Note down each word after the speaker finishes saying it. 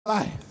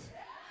life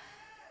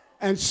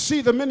and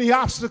see the many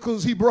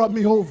obstacles he brought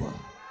me over.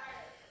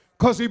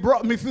 Because he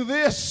brought me through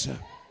this,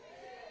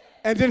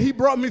 and then he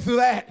brought me through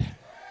that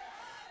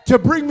to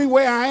bring me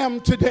where I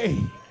am today.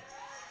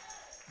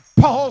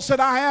 Paul said,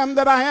 I am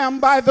that I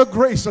am by the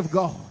grace of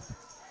God.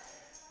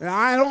 And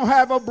I don't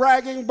have a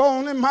bragging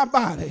bone in my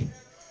body,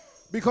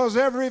 because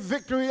every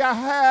victory I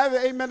have,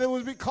 amen, it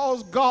was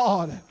because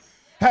God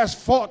has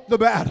fought the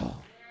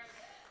battle.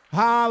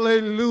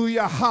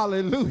 Hallelujah,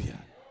 hallelujah.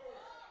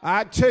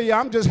 I tell you,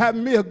 I'm just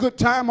having me a good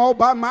time all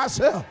by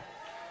myself.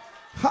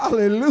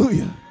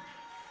 Hallelujah.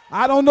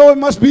 I don't know, it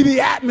must be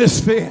the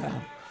atmosphere.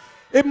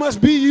 It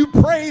must be you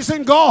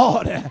praising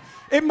God.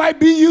 It might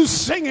be you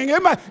singing.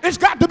 It's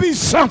got to be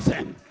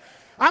something.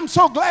 I'm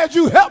so glad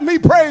you helped me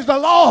praise the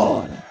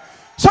Lord.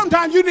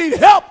 Sometimes you need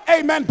help,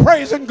 amen,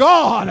 praising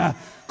God.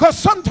 Because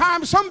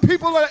sometimes some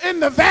people are in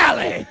the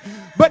valley,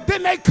 but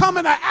then they come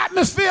in an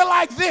atmosphere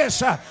like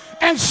this,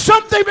 and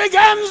something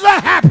begins to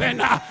happen.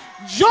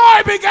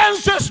 Joy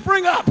begins to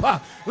spring up.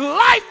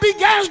 Life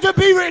begins to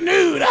be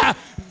renewed.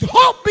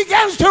 Hope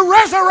begins to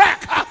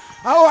resurrect.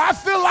 Oh, I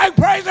feel like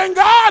praising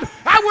God.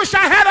 I wish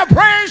I had a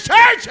praise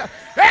church.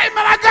 Amen.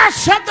 I got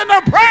something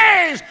to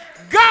praise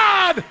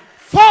God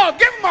for.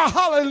 Give him a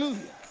hallelujah.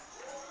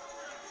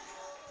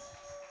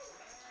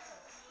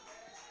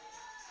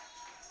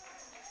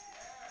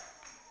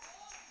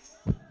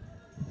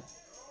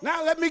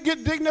 Now let me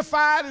get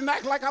dignified and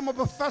act like I'm a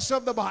professor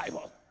of the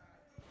Bible.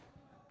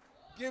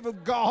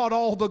 Give God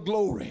all the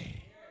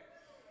glory.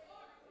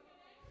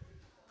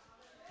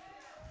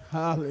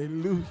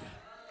 Hallelujah.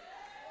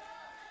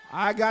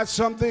 I got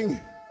something,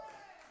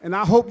 and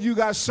I hope you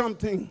got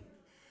something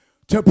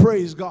to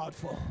praise God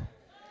for.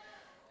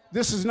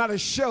 This is not a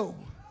show.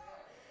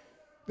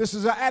 This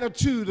is an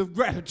attitude of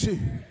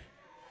gratitude.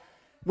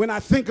 When I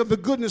think of the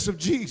goodness of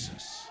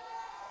Jesus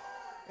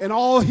and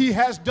all he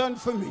has done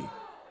for me,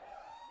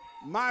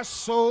 my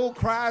soul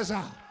cries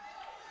out,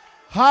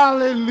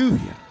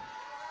 hallelujah,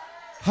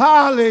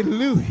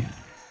 hallelujah,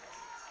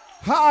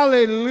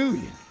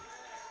 hallelujah.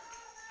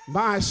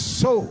 My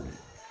soul,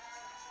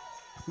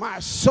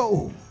 my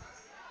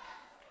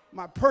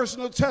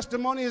personal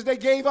testimony is they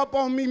gave up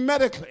on me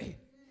medically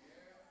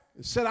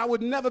and said I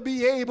would never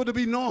be able to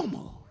be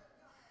normal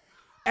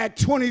at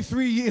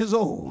 23 years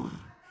old.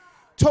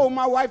 Told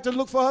my wife to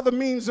look for other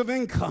means of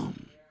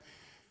income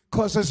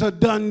because it's a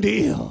done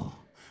deal.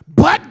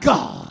 But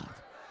God.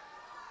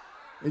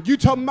 And you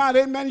talking about,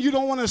 amen, you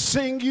don't want to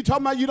sing. You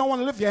talking about you don't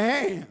want to lift your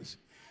hands.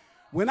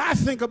 When I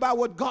think about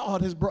what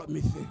God has brought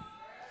me through,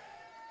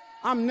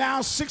 I'm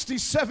now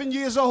 67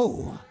 years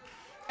old,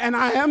 and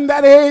I am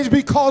that age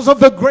because of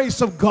the grace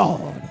of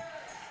God.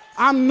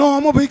 I'm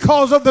normal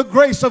because of the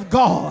grace of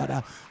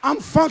God.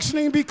 I'm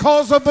functioning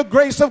because of the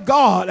grace of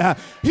God.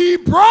 He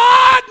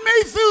brought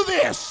me through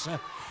this,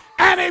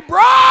 and he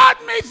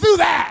brought me through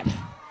that.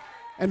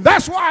 And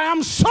that's why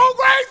I'm so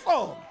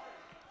grateful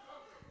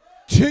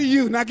to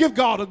you. Now give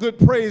God a good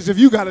praise if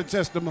you got a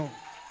testimony.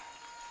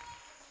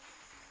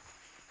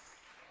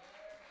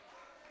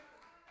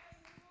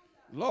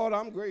 Lord,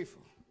 I'm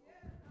grateful.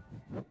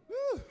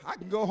 Whew, I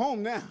can go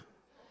home now.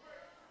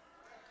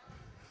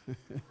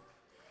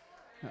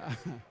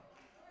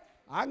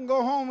 I can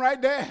go home right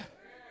there.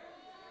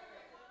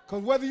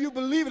 Because whether you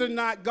believe it or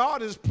not,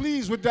 God is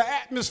pleased with the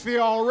atmosphere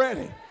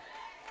already.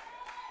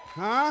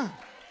 Huh?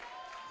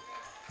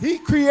 He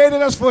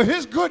created us for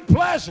his good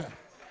pleasure.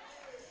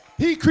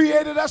 He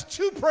created us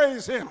to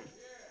praise him.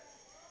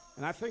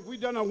 And I think we've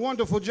done a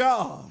wonderful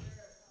job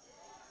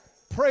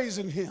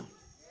praising him.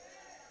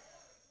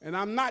 And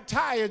I'm not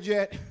tired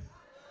yet,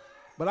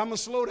 but I'm going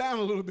to slow down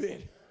a little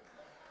bit.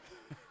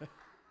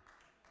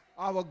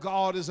 Our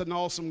God is an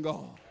awesome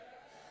God.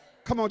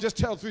 Come on, just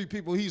tell 3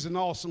 people he's an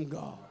awesome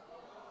God.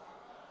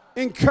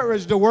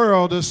 Encourage the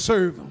world to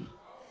serve him.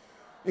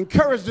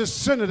 Encourage the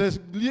sinner to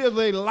live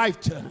their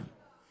life to him,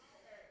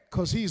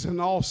 because he's an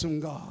awesome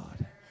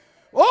God.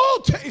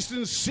 Oh, taste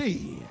and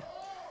see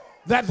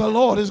that the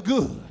Lord is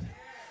good.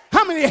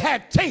 How many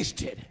had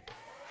tasted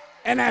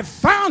and have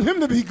found him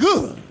to be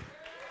good?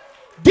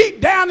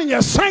 Deep down in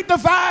your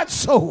sanctified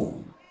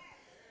soul.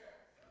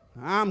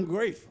 I'm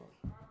grateful.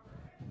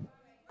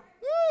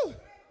 Woo.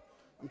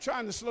 I'm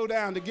trying to slow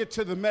down to get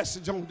to the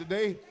message on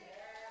today.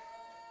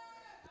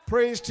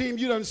 Praise team,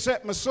 you done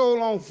set my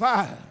soul on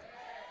fire.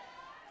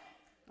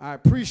 I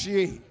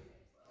appreciate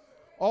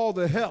all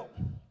the help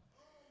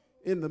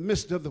in the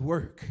midst of the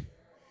work.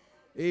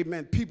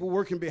 Amen. People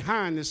working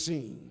behind the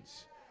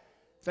scenes.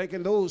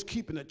 Thanking those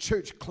keeping the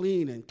church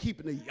clean and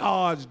keeping the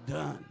yards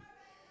done.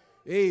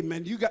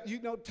 Amen. You got,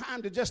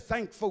 time to just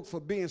thank folk for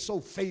being so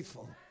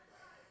faithful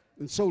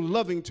and so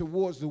loving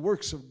towards the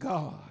works of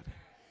God.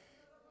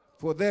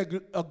 For they're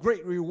a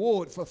great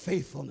reward for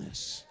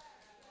faithfulness.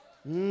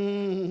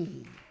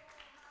 Don't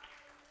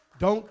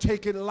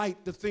take it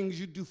light, the things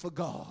you do for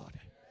God.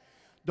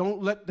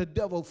 Don't let the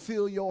devil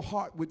fill your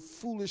heart with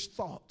foolish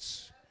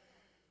thoughts,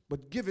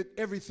 but give it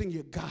everything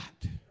you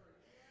got.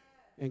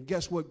 And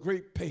guess what?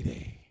 Great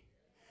payday.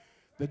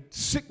 The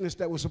sickness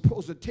that was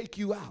supposed to take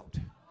you out,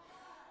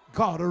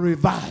 God will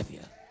revive you.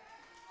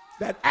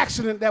 That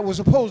accident that was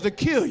supposed to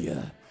kill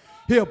you,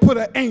 he'll put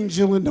an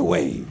angel in the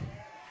way.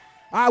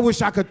 I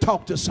wish I could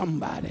talk to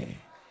somebody.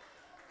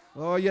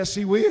 Oh, yes,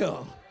 he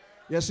will.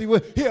 Yes, he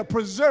will. He'll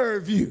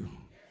preserve you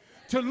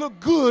to look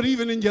good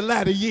even in your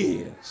latter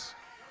years.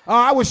 Oh,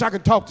 I wish I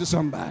could talk to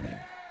somebody.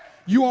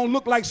 You won't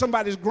look like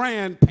somebody's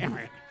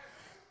grandparent.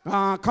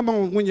 Come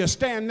on, when you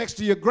stand next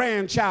to your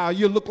grandchild,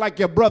 you look like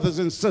your brothers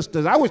and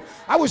sisters. I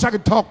wish I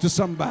could talk to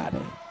somebody.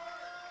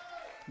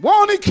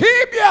 Won't he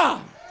keep you?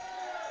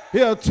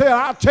 He'll tell,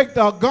 I'll take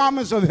the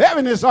garments of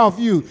heaviness off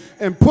you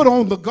and put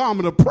on the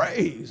garment of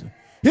praise.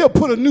 He'll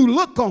put a new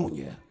look on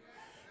you.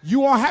 You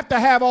won't have to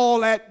have all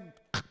that.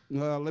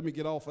 Let me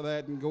get off of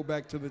that and go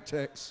back to the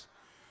text.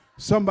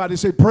 Somebody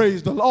say,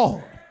 praise the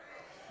Lord.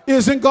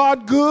 Isn't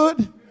God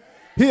good?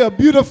 He'll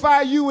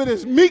beautify you with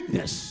his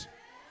meekness.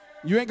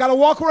 You ain't got to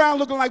walk around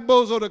looking like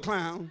Bozo the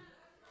Clown.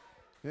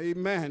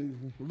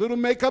 Amen. Little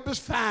makeup is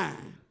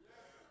fine.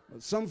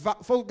 But some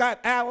folk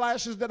got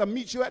eyelashes that'll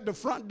meet you at the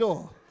front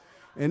door,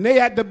 and they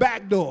at the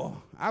back door.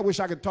 I wish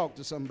I could talk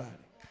to somebody.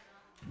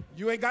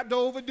 You ain't got to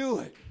overdo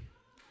it.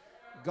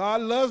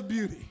 God loves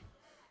beauty.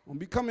 Don't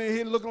be coming in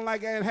here looking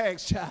like Aunt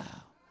Hag's child.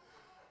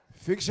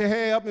 Fix your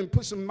hair up and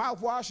put some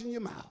mouthwash in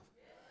your mouth.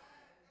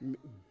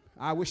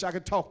 I wish I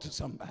could talk to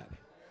somebody.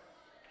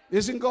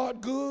 Isn't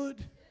God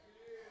good?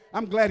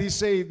 I'm glad he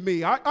saved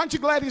me. Aren't you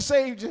glad he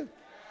saved you?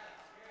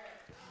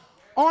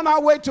 On our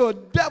way to a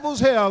devil's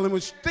hell and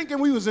was thinking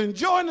we was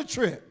enjoying the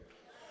trip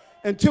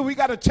until we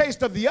got a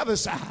taste of the other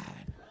side.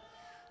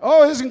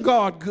 Oh, isn't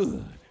God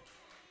good?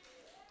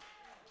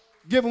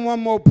 Give him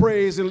one more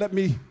praise and let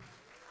me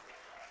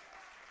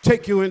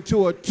take you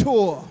into a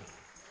tour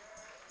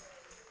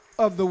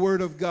of the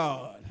Word of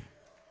God.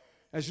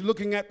 As you're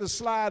looking at the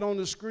slide on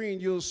the screen,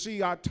 you'll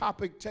see our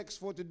topic text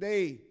for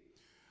today,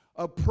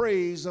 a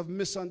praise of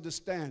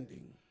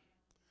misunderstanding.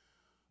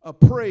 A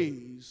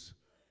praise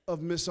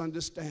of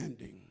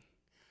misunderstanding.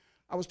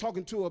 I was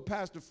talking to a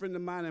pastor friend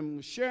of mine and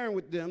was sharing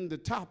with them the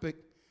topic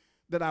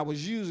that I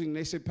was using.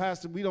 They said,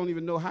 Pastor, we don't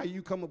even know how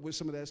you come up with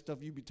some of that stuff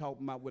you be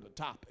talking about with a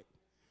topic.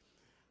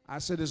 I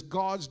said, it's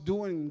God's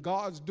doing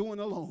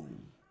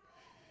alone.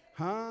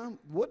 Huh?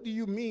 What do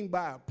you mean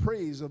by a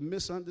praise of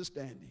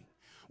misunderstanding?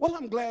 Well,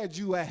 I'm glad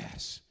you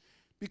asked,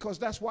 because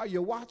that's why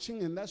you're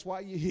watching and that's why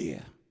you're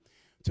here,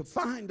 to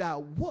find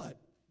out what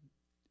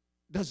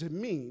does it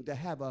mean to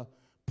have a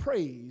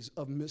praise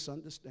of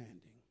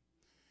misunderstanding.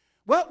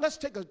 Well, let's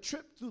take a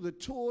trip through the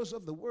tours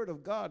of the Word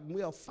of God, and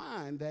we'll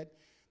find that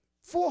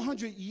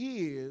 400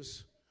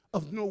 years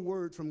of no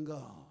word from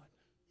God.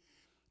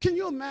 Can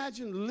you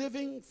imagine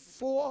living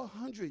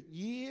 400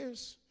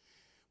 years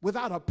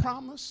without a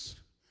promise,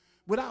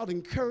 without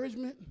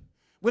encouragement,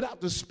 without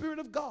the Spirit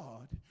of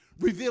God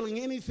revealing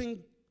anything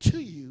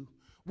to you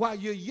while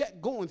you're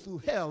yet going through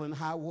hell and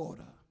high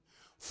water?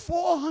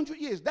 400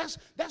 years.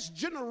 That's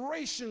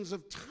generations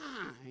of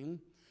time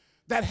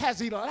that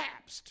has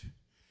elapsed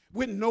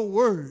with no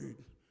word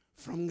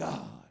from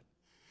God.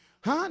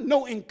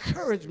 No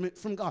encouragement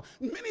from God.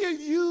 Many of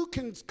you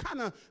can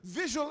kind of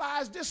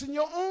visualize this in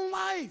your own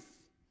life,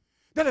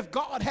 that if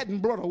God hadn't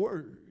brought a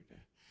word,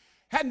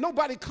 had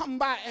nobody come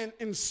by and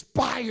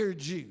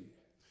inspired you,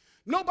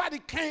 nobody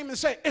came and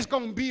said, it's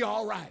going to be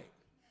all right.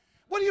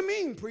 What do you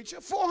mean, preacher?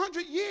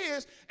 400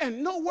 years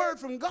and no word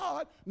from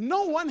God.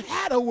 No one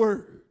had a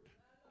word.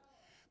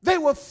 They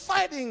were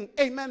fighting,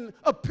 amen,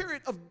 a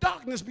period of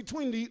darkness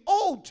between the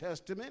Old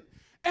Testament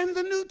and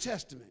the New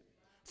Testament.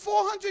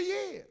 400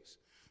 years.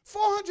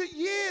 400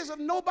 years of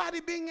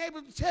nobody being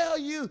able to tell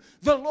you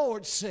the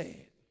Lord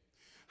said.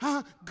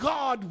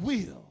 God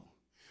will.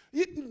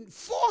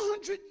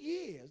 400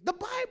 years. The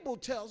Bible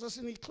tells us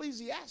in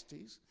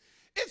Ecclesiastes,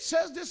 it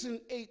says this in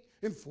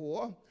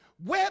 8:4,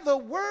 where the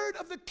word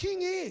of the king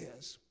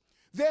is,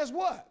 there's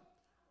what?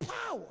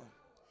 Power.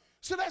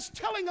 So that's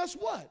telling us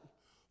what?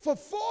 For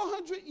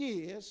 400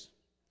 years,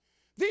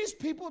 these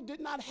people did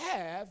not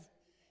have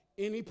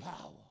any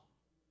power.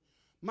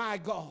 My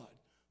God,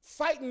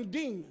 fighting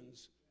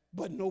demons,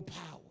 but no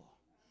power.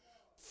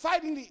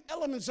 Fighting the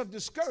elements of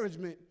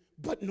discouragement,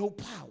 but no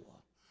power.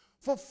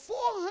 For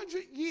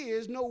 400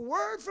 years, no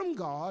word from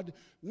God,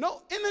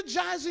 no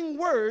energizing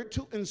word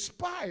to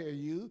inspire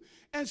you.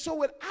 And so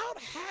without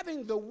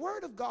having the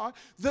word of God,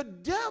 the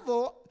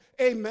devil,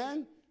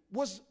 amen,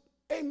 was,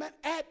 amen,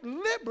 at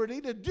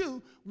liberty to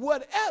do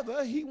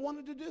whatever he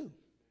wanted to do.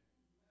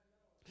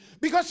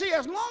 Because see,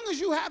 as long as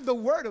you have the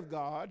word of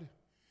God,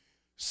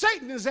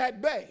 Satan is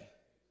at bay.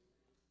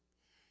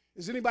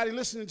 Is anybody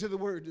listening to the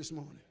word this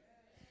morning?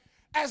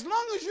 As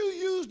long as you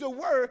use the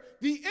word,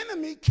 the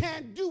enemy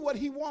can't do what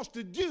he wants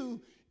to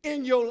do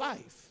in your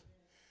life.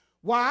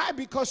 Why?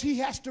 Because he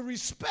has to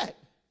respect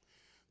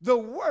the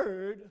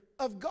word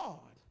of God,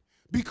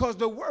 because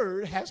the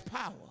word has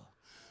power.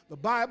 The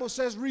Bible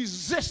says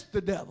resist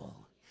the devil,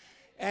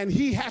 and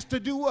he has to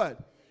do what?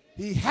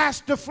 He has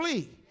to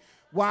flee.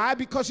 Why?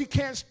 Because he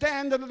can't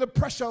stand under the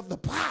pressure of the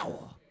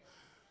power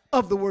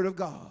of the word of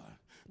God.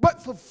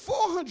 But for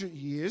 400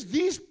 years,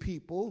 these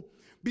people,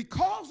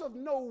 because of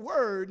no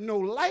word, no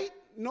light,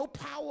 no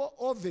power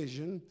or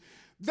vision.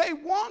 They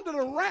wandered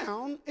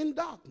around in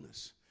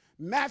darkness.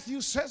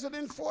 Matthew says it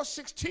in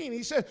 4:16.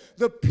 He said,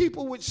 the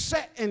people which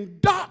sat in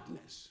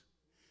darkness.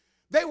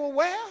 They were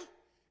where?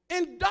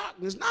 In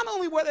darkness. Not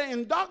only were they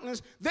in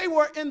darkness, they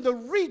were in the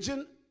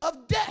region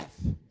of death,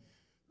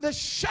 the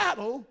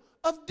shadow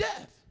of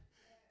death.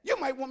 You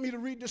might want me to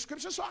read the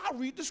scripture, so I'll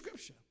read the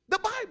scripture. The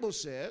Bible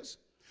says,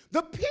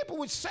 the people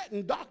which sat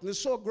in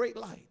darkness saw a great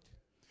light.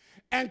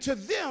 And to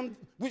them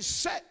which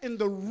sat in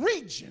the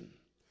region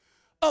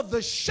of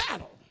the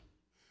shadow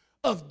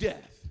of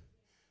death,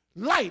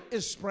 light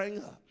is sprang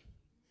up.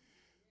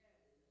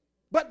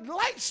 But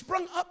light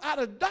sprung up out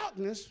of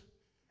darkness,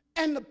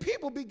 and the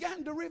people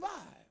began to revive.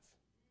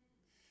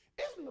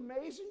 Isn't it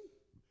amazing?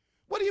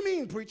 What do you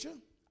mean, preacher?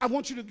 I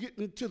want you to get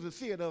into the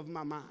theater of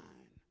my mind.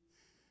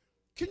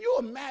 Can you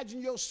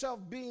imagine yourself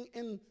being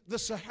in the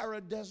Sahara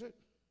Desert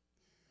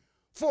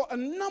for a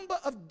number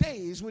of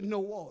days with no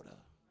water?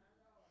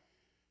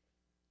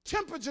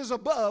 Temperatures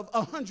above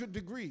 100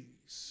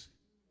 degrees.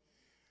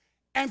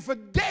 And for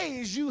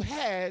days you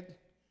had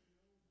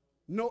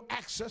no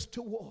access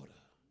to water.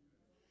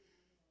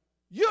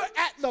 You're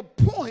at the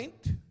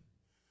point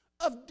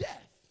of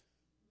death.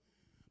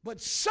 But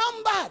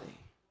somebody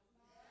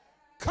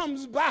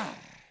comes by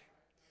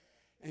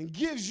and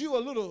gives you a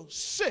little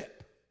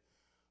sip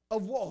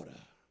of water.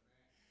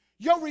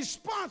 Your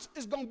response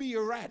is going to be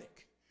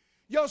erratic.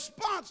 Your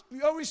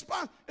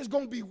response is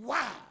going to be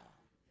wild.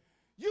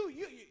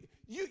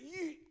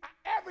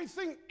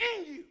 Everything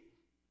in you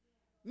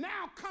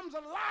now comes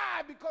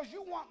alive because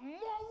you want more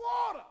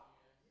water,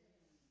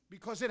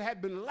 because it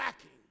had been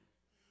lacking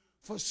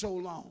for so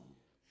long.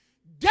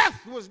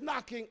 Death was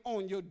knocking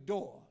on your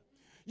door.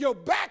 Your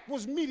back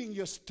was meeting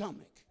your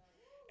stomach.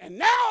 And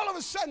now all of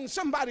a sudden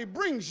somebody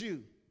brings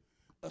you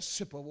a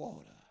sip of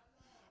water.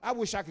 I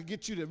wish I could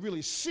get you to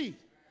really see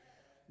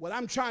what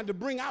I'm trying to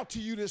bring out to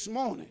you this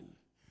morning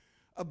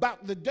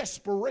about the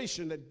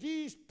desperation that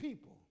these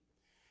people,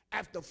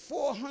 after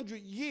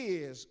 400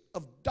 years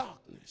of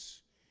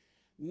darkness,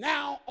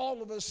 now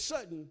all of a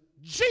sudden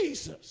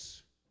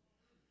Jesus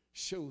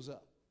shows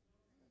up.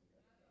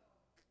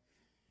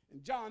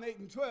 In John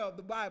 8:12,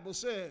 the Bible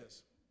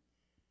says,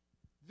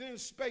 then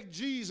spake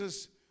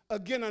Jesus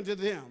again unto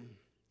them.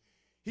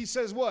 He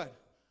says what?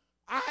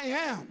 I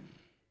am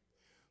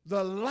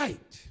the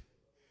light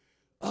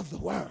of the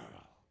world.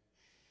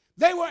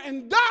 They were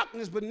in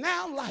darkness, but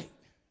now light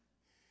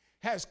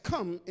has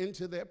come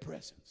into their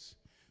presence.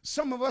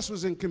 Some of us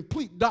was in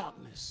complete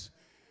darkness,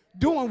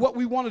 doing what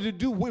we wanted to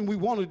do when we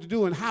wanted to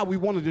do and how we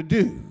wanted to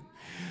do.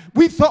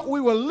 We thought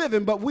we were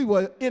living, but we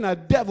were in a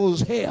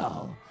devil's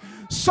hell.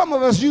 Some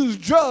of us use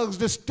drugs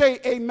to stay,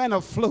 amen,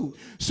 afloat.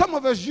 Some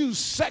of us use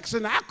sex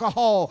and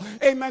alcohol,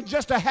 amen,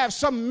 just to have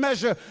some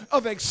measure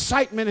of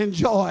excitement and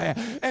joy.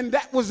 And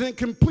that was in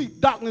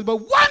complete darkness. But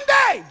one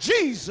day,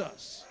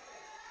 Jesus.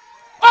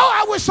 Oh,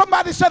 I wish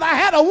somebody said I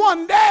had a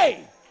one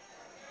day.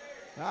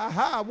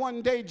 Aha,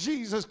 one day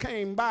Jesus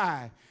came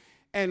by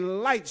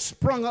and light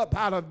sprung up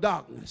out of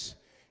darkness.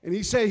 And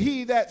he said,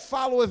 he that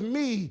followeth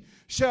me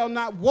shall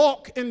not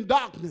walk in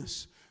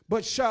darkness,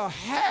 but shall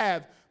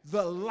have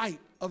the light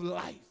of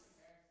life.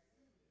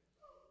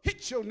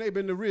 Hit your neighbor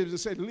in the ribs and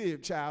say,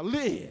 live, child,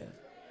 live.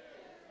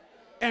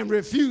 And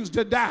refuse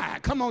to die.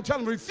 Come on, tell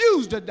them,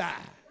 refuse to die.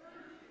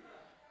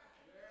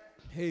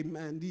 Hey,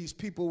 man, these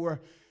people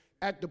were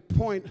at the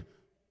point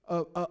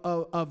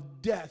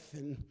of death,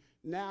 and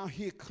now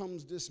here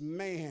comes this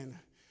man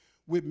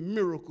with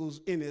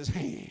miracles in his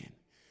hand.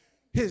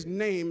 His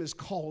name is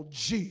called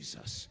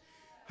Jesus.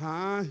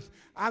 I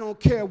don't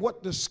care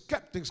what the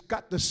skeptics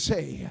got to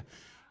say.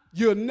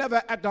 You're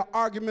never at the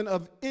argument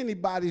of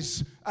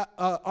anybody's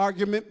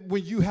argument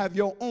when you have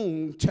your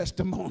own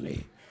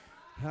testimony.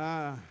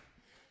 And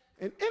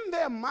in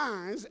their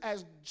minds,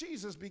 as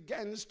Jesus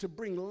begins to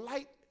bring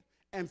light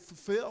and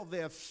fulfill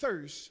their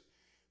thirst,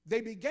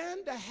 they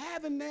began to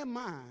have in their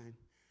mind,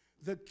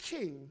 the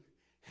king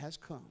has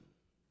come.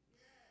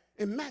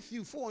 In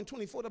Matthew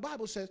 4:24, the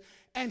Bible says,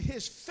 and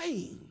his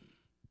fame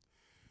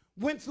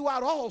went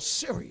throughout all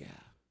Syria.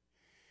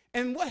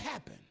 And what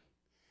happened?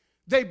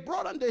 They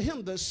brought unto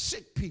him the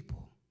sick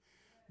people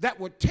that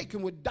were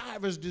taken with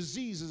divers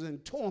diseases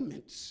and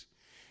torments,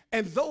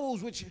 and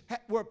those which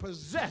were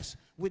possessed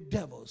with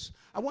devils.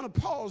 I want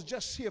to pause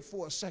just here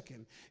for a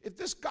second. If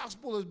this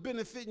gospel is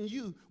benefiting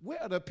you,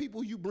 where are the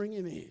people you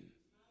bringing in?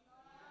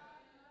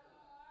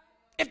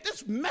 If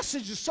this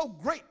message is so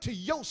great to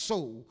your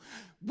soul,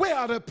 where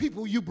are the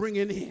people you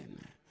bringing in?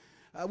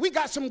 We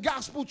got some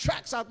gospel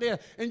tracts out there,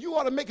 and you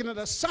ought to make it an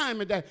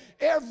assignment that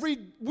every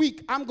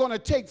week I'm going to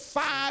take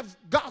 5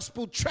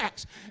 gospel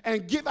tracts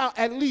and give out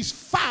at least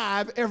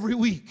 5 every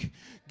week.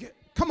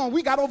 Come on,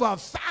 we got over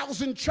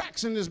 1,000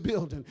 tracts in this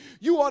building.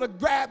 You ought to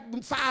grab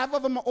 5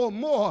 of them or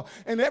more,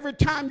 and every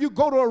time you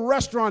go to a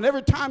restaurant,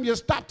 every time you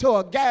stop to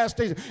a gas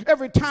station,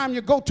 every time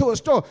you go to a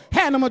store,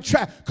 hand them a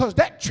tract, because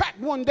that tract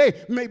one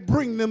day may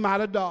bring them out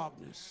of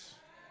darkness.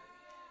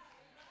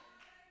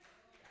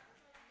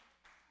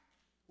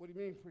 What do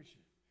you mean, preacher?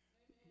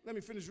 Let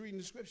me finish reading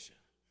the scripture.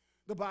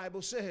 The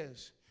Bible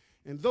says,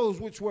 and those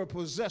which were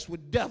possessed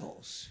with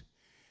devils,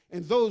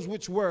 and those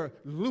which were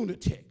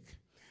lunatic,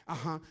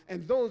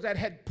 and those that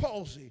had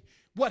palsy,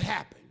 what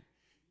happened?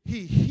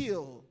 He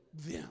healed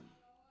them.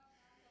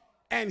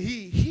 And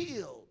he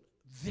healed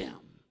them.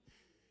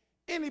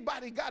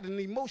 Anybody got an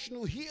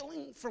emotional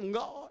healing from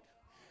God?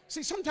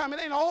 See, sometimes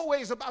it ain't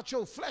always about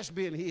your flesh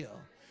being healed.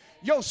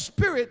 Your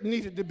spirit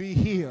needed to be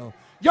healed.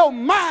 Your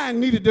mind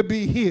needed to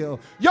be healed.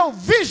 Your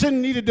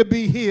vision needed to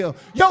be healed.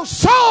 Your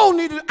soul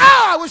needed.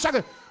 I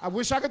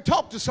wish I could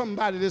talk to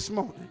somebody this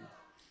morning.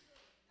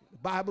 The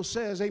Bible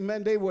says,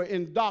 amen, they were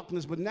in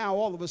darkness, but now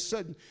all of a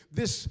sudden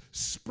this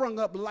sprung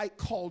up light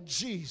called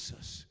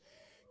Jesus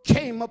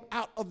came up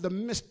out of the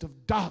midst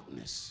of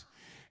darkness,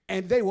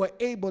 and they were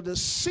able to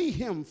see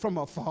him from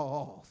afar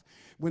off.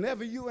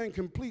 Whenever you're in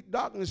complete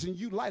darkness and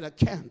you light a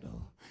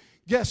candle,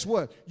 guess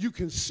what? You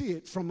can see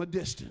it from a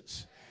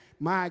distance.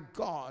 My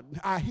God,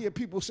 I hear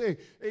people say,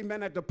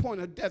 amen, at the point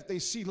of death they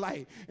see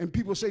light, and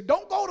people say,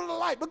 don't go to the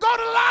light, but go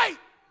to the light.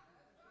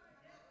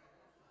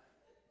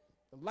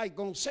 The light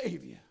gonna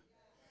save you.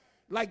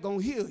 Light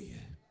gonna heal you.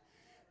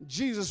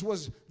 Jesus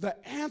was the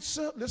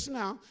answer. Listen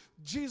now,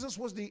 Jesus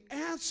was the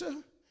answer,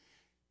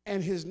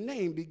 and his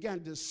name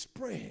began to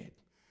spread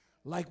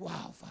like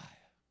wildfire.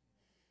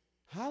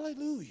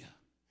 Hallelujah.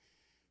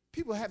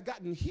 People have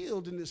gotten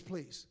healed in this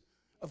place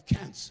of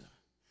cancer.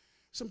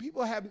 Some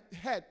people have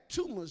had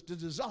tumors to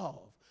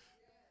dissolve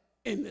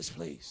in this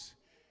place.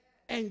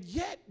 And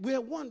yet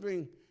we're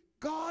wondering,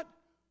 God,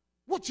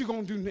 what you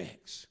gonna do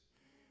next?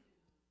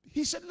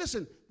 He said,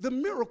 listen, the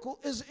miracle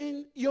is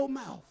in your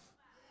mouth.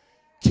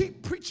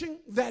 Keep preaching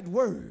that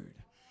word.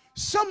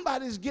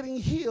 Somebody's getting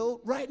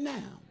healed right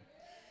now.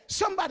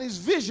 Somebody's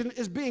vision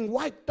is being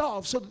wiped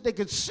off so that they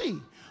could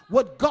see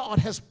what God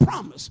has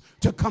promised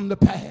to come to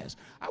pass.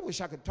 I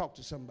wish I could talk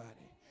to somebody.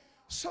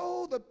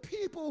 So the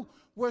people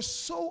were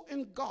so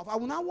engulfed. I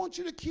want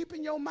you to keep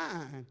in your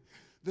mind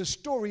the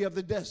story of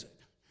the desert,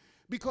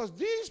 because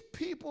these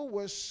people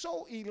were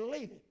so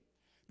elated.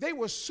 They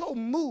were so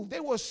moved. They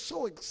were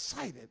so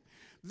excited.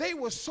 They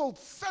were so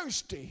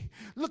thirsty.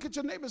 Look at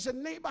your neighbor and say,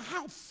 neighbor,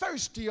 how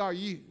thirsty are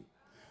you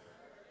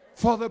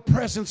for the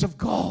presence of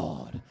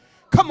God?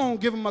 Come on,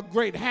 give them a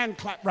great hand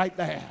clap right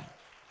there.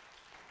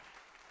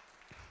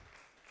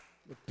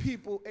 The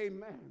people,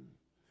 amen,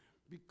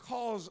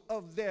 because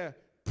of their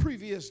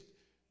previous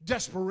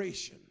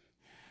desperation,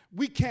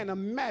 we can't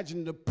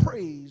imagine the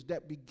praise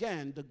that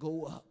began to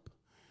go up.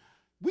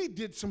 We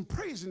did some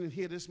praising in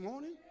here this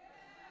morning,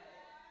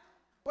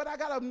 but I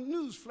got a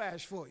news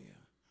flash for you.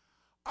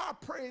 Our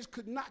praise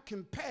could not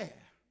compare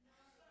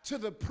to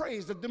the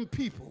praise that them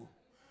people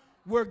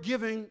were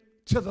giving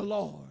to the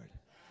Lord.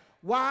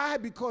 Why?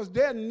 Because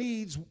their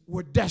needs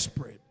were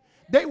desperate.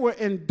 They were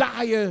in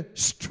dire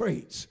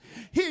straits.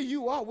 Here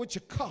you are with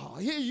your car.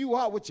 Here you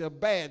are with your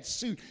bad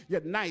suit,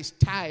 your nice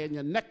tie and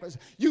your necklace.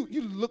 You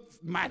look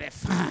mighty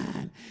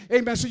fine.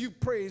 Amen. So you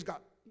praise God.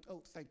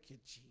 Oh, thank you,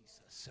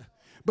 Jesus.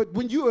 But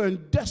when you are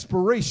in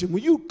desperation,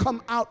 when you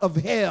come out of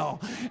hell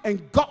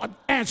and God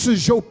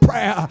answers your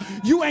prayer,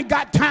 you ain't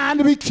got time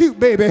to be cute,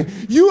 baby.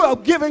 You are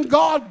giving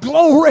God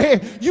glory.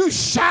 You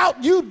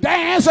shout, you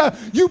dance,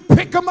 you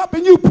pick them up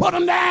and you put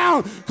them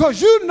down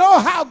because you know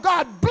how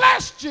God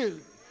blessed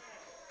you.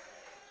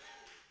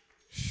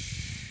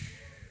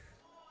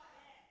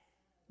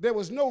 There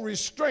was no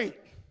restraint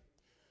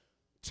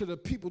to the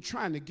people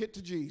trying to get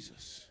to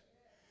Jesus.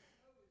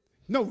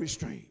 No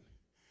restraint.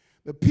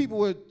 The people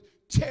would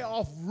tear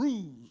off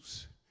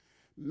roofs.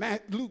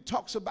 Luke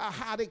talks about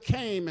how they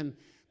came and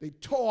they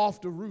tore off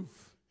the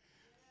roof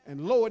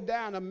and lowered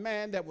down a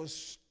man that was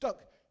stuck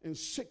and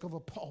sick of a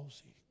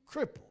palsy,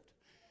 crippled.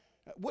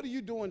 What are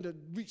you doing to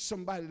reach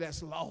somebody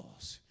that's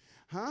lost?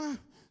 Huh?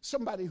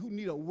 Somebody who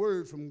need a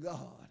word from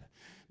God.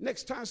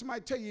 Next time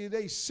somebody tell you,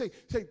 they say,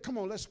 come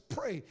on, let's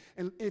pray.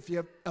 And if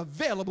you're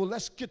available,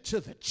 let's get to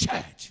the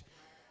church.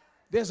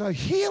 There's a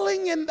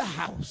healing in the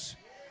house.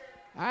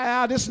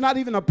 This is not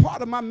even a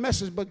part of my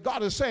message, but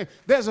God is saying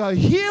there's a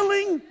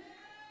healing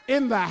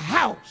in the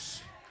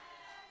house.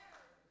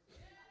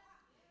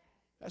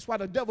 That's why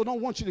the devil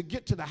don't want you to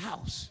get to the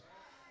house.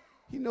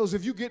 He knows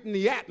if you get in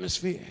the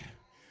atmosphere,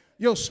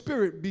 your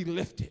spirit be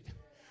lifted.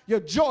 Your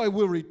joy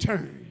will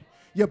return.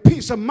 Your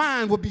peace of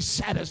mind will be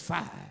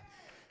satisfied.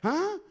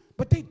 Huh?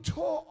 But they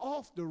tore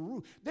off the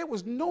roof. There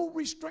was no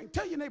restraint.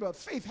 Tell your neighbor,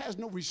 faith has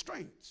no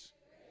restraints.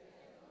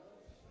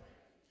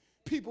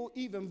 People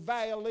even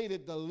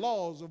violated the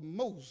laws of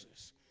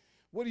Moses.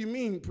 What do you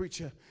mean,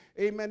 preacher?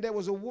 Amen. There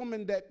was a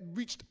woman that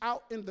reached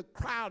out in the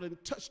crowd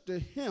and touched the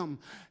hem,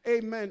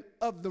 amen,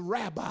 of the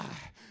rabbi.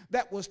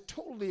 That was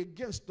totally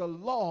against the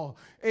law,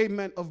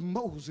 amen, of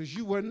Moses.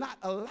 You were not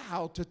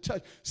allowed to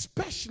touch,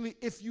 especially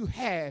if you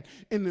had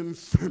an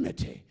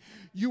infirmity.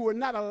 You were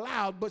not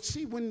allowed. But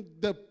see, when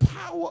the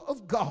power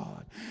of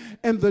God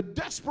and the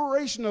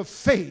desperation of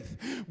faith,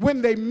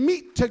 when they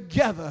meet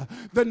together,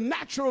 the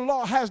natural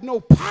law has no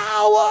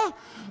power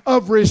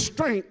of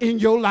restraint in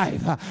your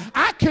life.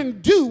 I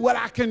can do what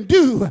I can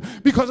do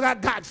because I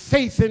got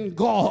faith in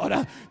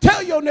God.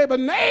 Tell your neighbor,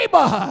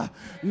 neighbor,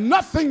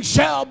 nothing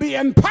shall be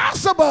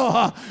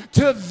impossible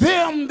to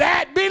them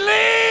that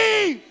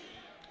believe.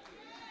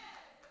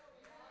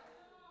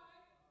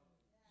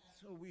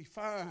 So we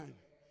find,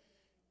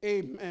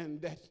 amen,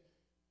 that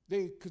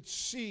they could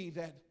see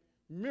that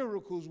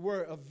miracles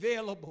were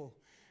available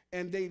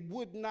and they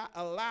would not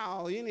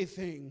allow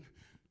anything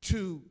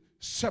to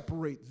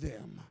separate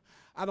them.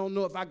 I don't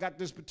know if I got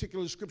this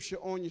particular scripture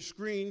on your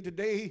screen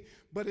today,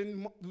 but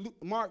in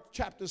Mark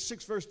chapter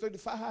 6, verse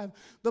 35,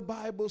 the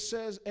Bible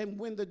says, and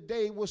when the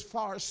day was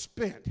far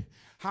spent,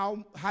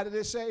 how did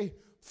it say?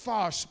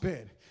 Far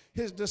spent.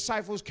 His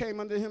disciples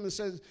came unto him and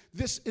said,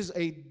 this is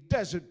a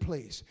desert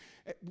place.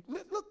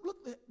 Look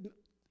at it.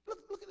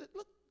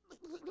 Look.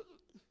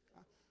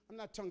 I'm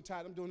not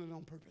tongue-tied. I'm doing it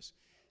on purpose.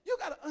 You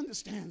got to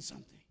understand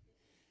something.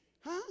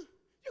 Huh?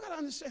 You got to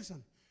understand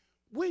something.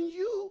 When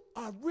you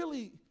are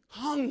really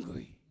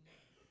hungry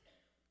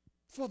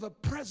for the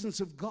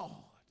presence of God,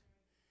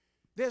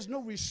 there's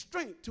no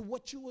restraint to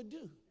what you will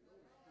do.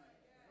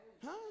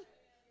 Huh?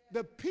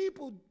 The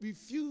people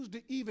refused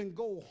to even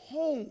go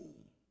home.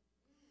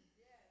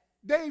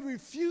 They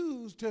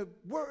refused to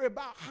worry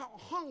about how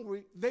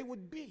hungry they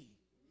would be.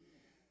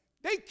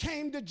 They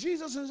came to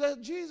Jesus and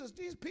said, Jesus,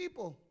 these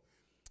people,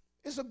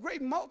 it's a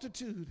great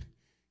multitude,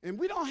 and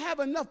we don't have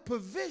enough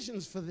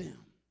provisions for them.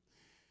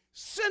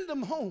 Send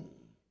them home.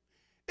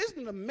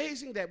 Isn't it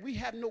amazing that we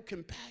have no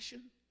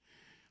compassion?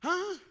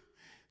 Huh?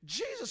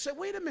 Jesus said,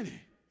 wait a minute.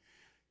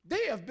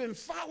 They have been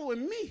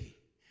following me.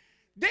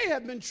 They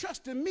have been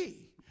trusting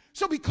me.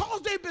 So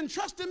because they've been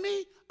trusting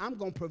me, I'm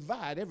going to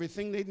provide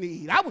everything they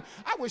need. I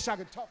wish I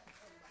could talk to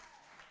somebody.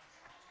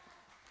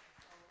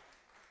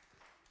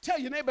 Tell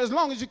your neighbor, as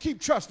long as you keep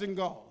trusting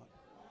God,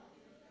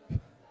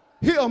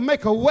 he'll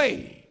make a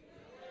way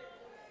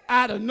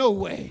out of no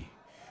way.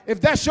 If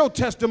that's your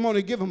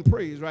testimony, give him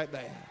praise right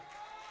there.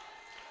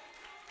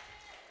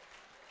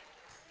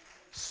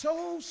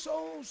 So,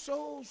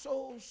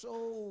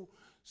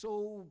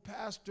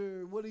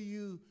 Pastor, what are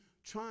you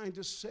trying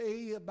to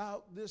say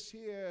about this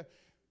here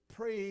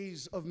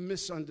praise of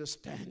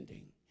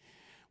misunderstanding?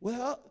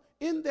 Well,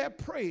 in their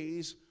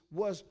praise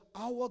was,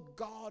 our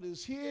God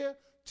is here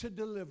to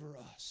deliver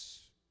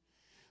us.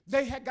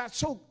 They had got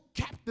so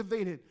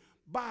captivated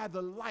by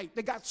the light.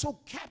 They got so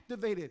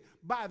captivated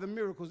by the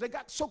miracles. They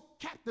got so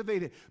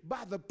captivated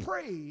by the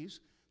praise,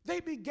 they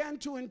began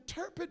to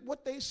interpret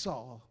what they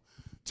saw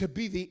to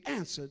be the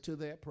answer to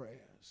their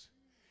prayers.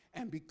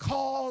 And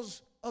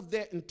because of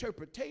their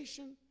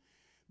interpretation,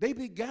 they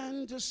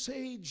began to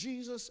say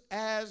Jesus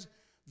as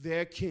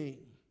their king.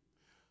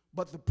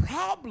 But the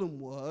problem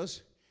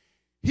was,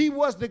 he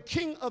was the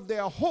king of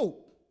their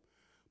hope,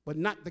 but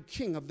not the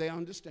king of their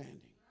understanding.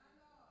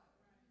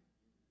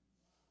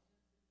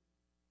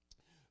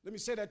 Let me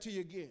say that to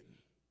you again.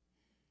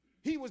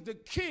 He was the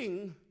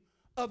king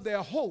of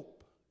their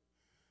hope,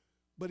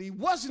 but he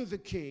wasn't the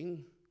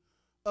king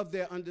of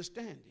their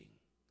understanding.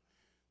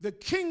 The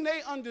king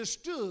they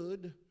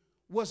understood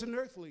was an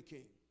earthly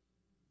king.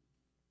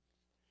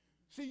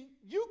 See,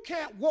 you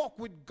can't walk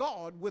with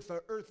God with an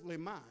earthly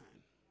mind,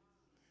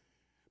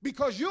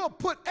 because you'll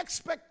put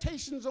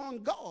expectations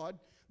on God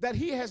that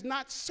he has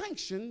not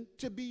sanctioned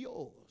to be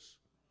yours.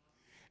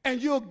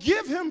 And you'll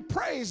give him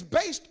praise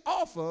based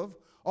off of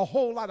a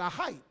whole lot of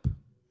hype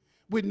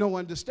with no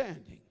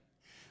understanding.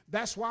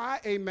 That's why,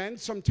 amen,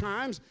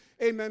 sometimes,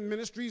 amen,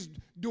 ministries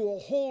do a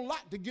whole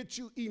lot to get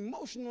you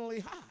emotionally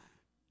high.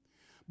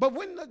 But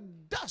when the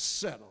dust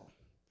settles,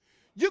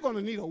 you're going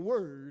to need a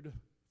word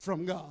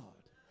from God.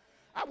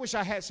 I wish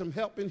I had some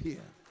help in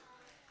here.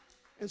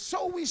 And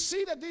so we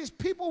see that these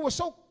people were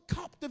so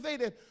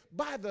captivated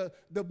by the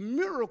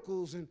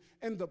miracles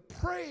and the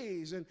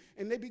praise, and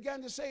they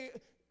began to say,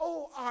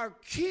 oh, our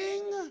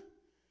king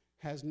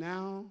has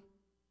now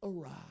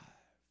arrived.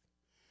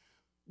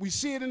 We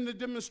see it in the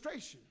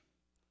demonstration,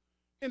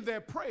 in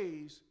their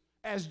praise,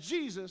 as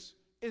Jesus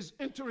is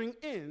entering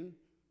in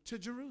to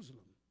Jerusalem.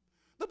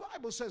 The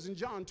Bible says in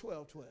John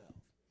 12:12,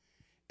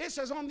 it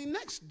says, on the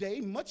next day,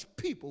 much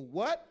people,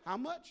 what? How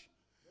much?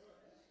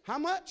 How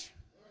much?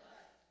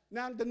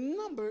 Now, the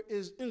number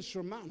is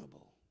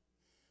insurmountable,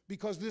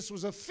 because this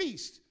was a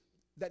feast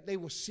that they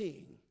were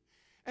seeing.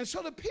 And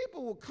so the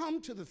people will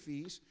come to the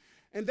feast,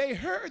 and they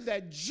heard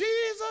that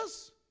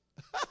Jesus,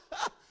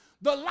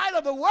 the light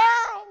of the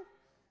world,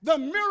 the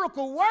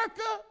miracle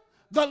worker,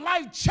 the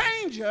life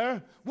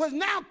changer, was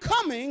now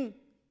coming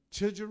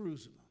to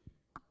Jerusalem.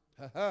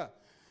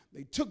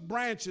 They took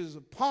branches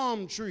of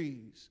palm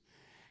trees,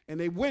 and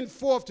they went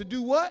forth to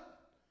do what?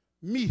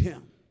 Meet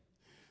him.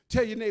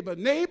 Tell your neighbor,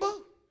 neighbor,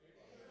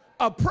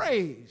 a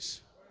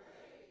praise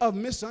of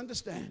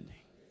misunderstanding.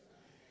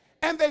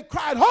 And they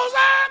cried,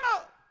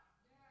 Hosanna!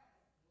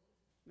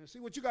 Now, see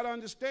what you got to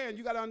understand.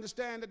 You got to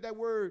understand that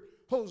word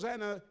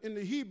Hosanna in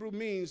the Hebrew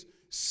means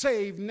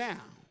save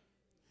now.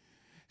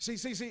 See,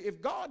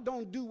 if God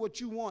don't do what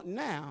you want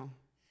now,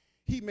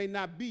 he may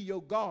not be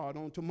your God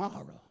on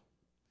tomorrow.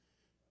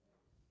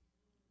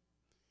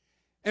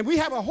 And we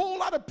have a whole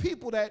lot of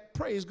people that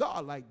praise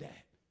God like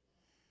that.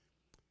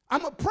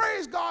 I'm going to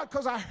praise God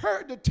because I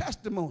heard the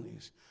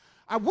testimonies.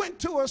 I went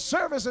to a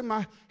service and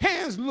my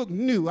hands looked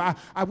new.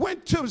 I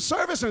went to a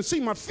service and see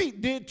my feet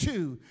did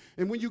too.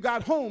 And when you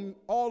got home,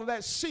 all of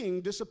that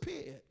seeing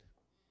disappeared.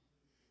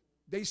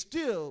 They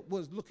still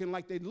was looking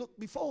like they looked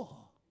before.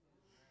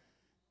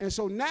 And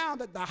so now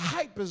that the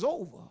hype is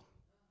over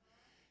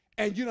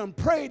and you done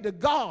prayed to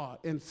God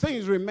and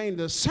things remain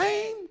the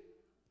same,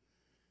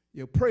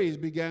 your praise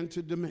began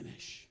to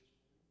diminish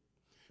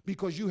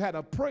because you had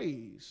a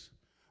praise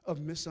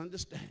of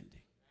misunderstanding.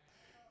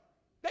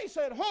 They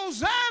said,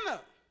 Hosanna,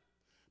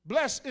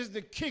 blessed is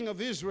the King of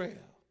Israel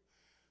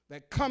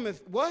that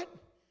cometh, what?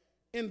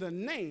 In the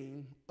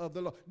name of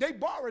the Lord. They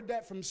borrowed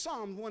that from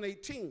Psalm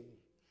 118,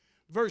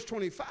 verse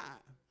 25,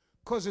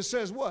 because it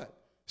says what?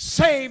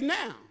 Save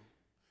now.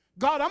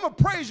 God, I'm going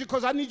to praise you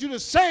because I need you to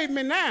save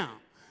me now.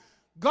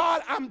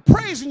 God, I'm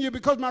praising you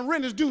because my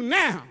rent is due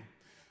now.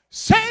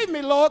 Save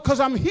me, Lord, because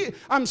I'm here.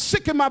 I'm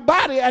sick in my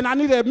body and I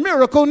need a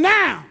miracle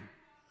now.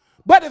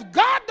 But if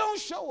God don't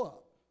show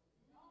up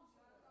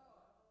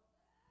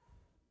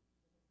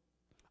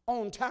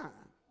on time,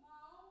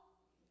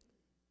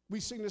 we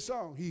sing the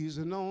song, he's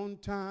an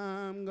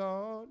on-time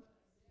God.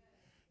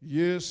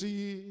 Yes,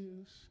 he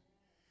is.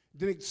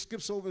 Then it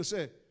skips over and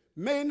says,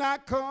 may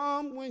not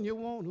come when you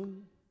want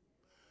him,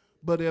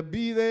 but he'll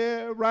be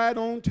there right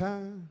on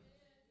time.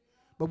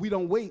 But we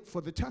don't wait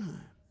for the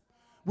time.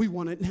 We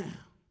want it now.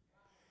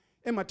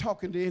 Am I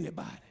talking to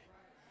anybody?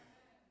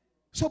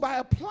 So by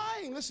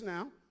applying, listen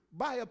now,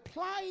 by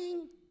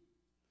applying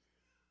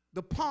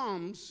the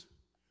palms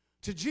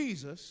to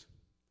Jesus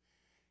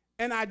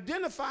and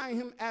identifying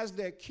him as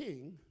their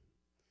king,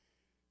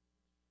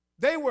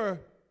 they were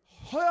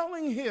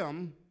hailing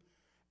him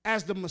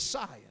as the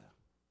Messiah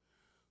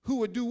who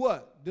would do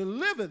what?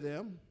 Deliver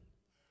them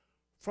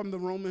from the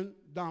Roman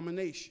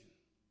domination.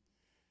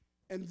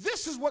 And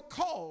this is what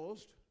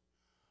caused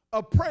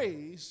a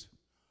praise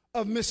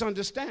of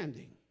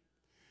misunderstanding,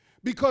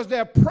 because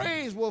their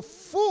praise was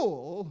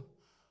full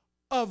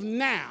of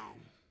now,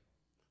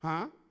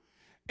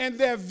 and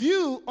their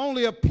view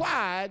only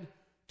applied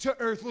to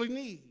earthly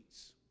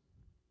needs.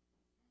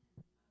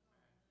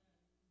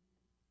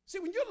 See,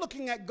 when you're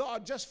looking at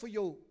God just for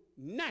your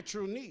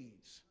natural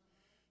needs,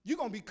 you're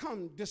going to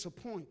become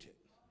disappointed.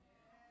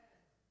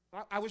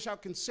 I wish I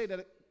could say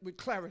that with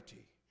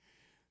clarity.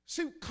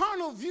 See,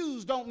 carnal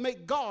views don't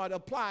make God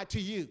apply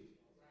to you.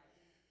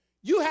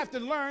 You have to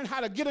learn how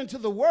to get into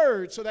the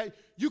word so that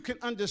you can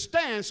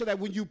understand, so that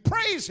when you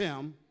praise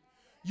him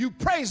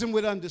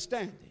with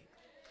understanding.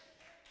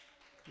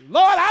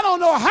 Lord, I don't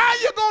know how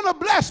you're going to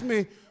bless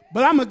me,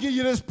 but I'm going to give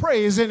you this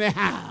praise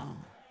anyhow.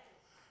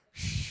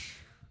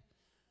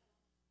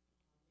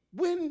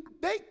 When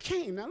they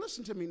came, now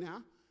listen to me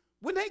now,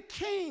 when they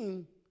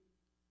came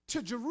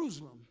to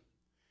Jerusalem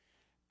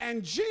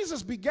and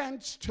Jesus began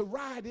to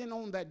ride in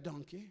on that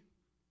donkey,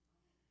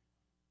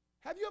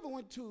 have you ever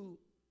went to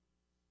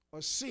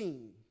or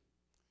seen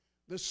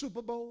the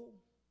Super Bowl?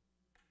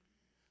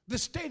 The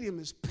stadium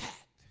is packed.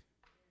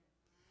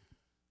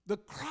 The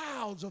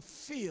crowds are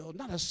filled,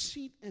 not a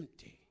seat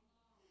empty.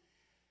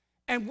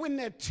 And when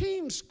their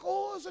team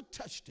scores a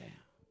touchdown,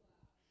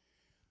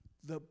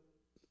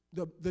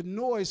 the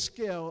noise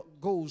scale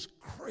goes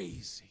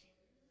crazy.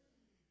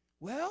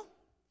 Well,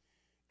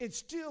 it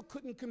still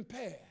couldn't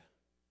compare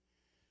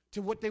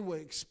to what they were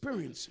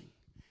experiencing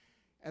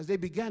as they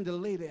began to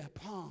lay their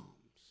palms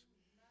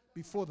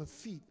before the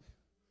feet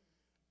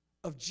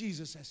of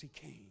Jesus as he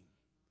came.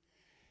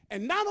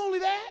 And not only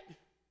that,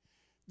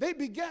 they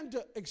began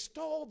to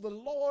extol the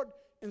Lord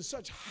in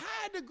such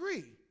high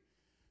degree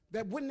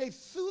that when they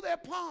threw their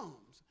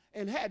palms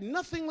and had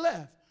nothing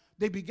left,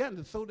 they began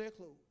to throw their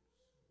clothes.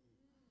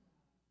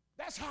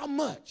 That's how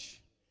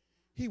much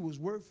he was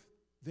worth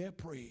their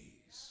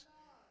praise.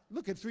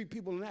 Look at three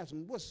people and ask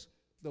them, what's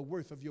the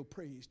worth of your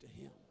praise to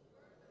him?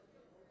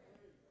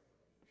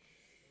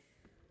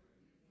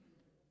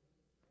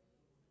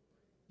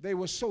 They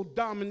were so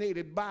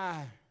dominated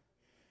by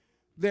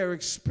their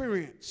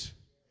experience,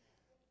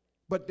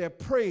 but their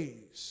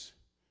praise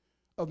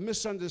of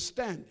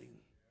misunderstanding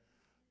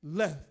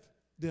left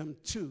them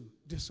to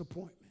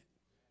disappointment.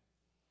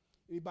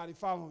 Anybody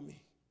following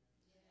me?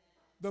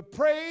 The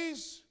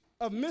praise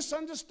of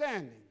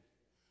misunderstanding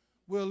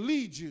will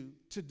lead you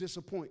to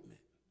disappointment.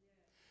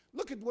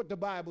 Look at what the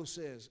Bible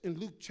says in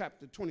Luke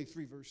chapter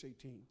 23, verse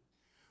 18.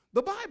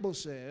 The Bible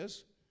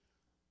says,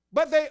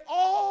 but they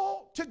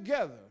all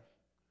together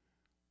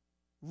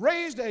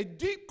raised a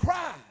deep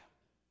cry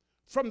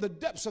from the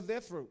depths of their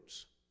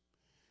throats,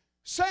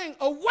 saying,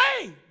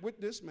 away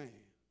with this man.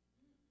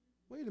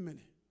 Wait a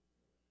minute.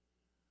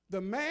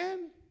 The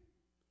man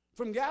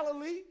from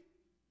Galilee,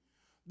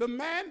 the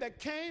man that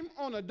came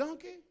on a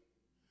donkey,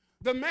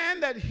 the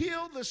man that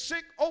healed the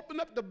sick, opened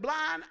up the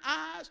blind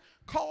eyes,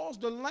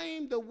 caused the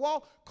lame to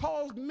walk,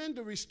 caused men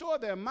to restore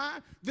their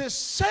mind, this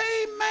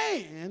same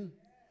man,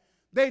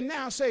 they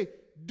now say,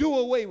 do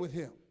away with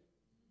him.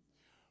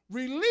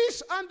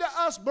 Release unto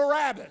us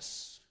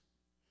Barabbas.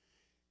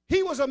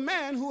 He was a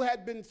man who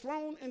had been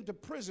thrown into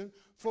prison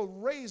for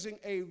raising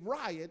a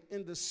riot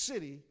in the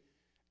city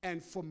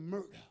and for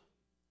murder.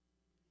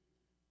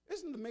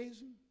 Isn't it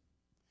amazing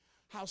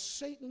how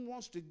Satan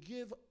wants to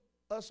give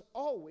us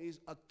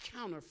always a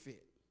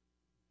counterfeit?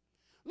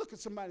 Look at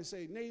somebody and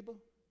say, neighbor,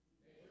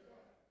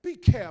 be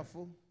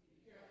careful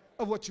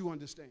of what you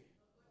understand.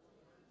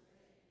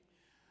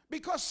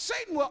 Because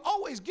Satan will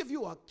always give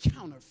you a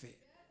counterfeit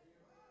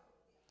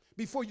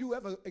before you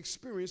ever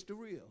experience the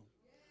real.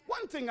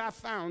 One thing I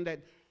found that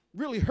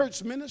really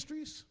hurts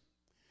ministries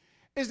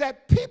is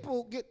that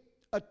people get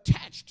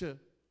attached to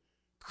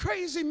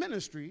crazy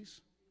ministries,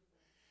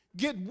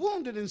 get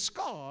wounded and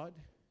scarred.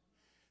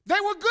 They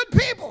were good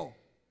people.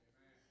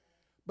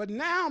 But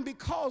now,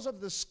 because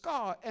of the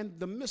scar and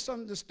the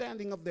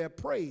misunderstanding of their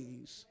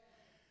praise,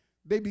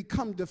 they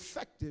become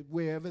defective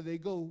wherever they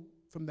go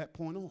from that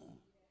point on.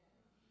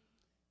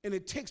 And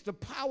it takes the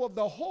power of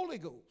the Holy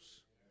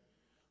Ghost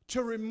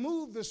to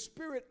remove the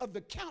spirit of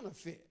the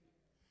counterfeit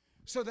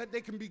so that they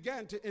can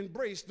begin to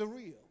embrace the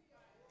real.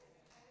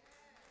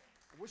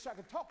 I wish I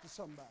could talk to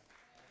somebody.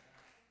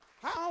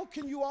 How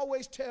can you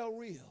always tell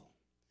real?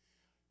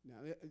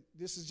 Now,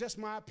 this is just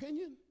my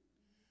opinion,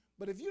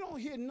 but if you don't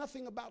hear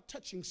nothing about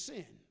touching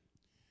sin,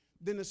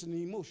 then it's an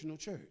emotional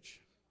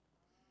church.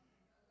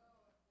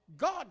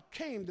 God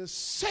came to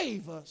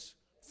save us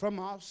from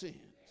our sins.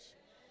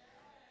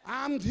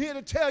 I'm here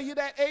to tell you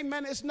that,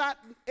 amen, it's not,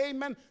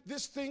 amen,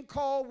 this thing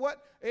called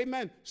what?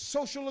 Amen,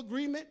 social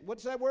agreement.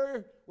 What's that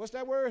word? What's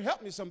that word?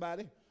 Help me,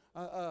 somebody.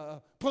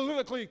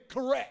 Politically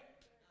correct.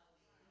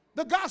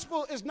 The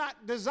gospel is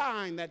not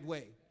designed that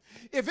way.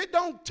 If it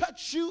don't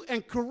touch you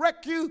and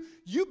correct you,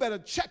 you better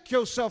check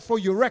yourself before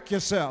you wreck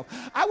yourself.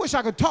 I wish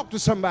I could talk to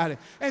somebody.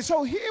 And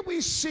so here we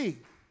see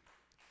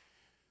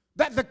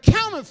that the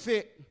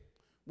counterfeit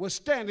was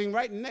standing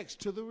right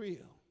next to the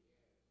real.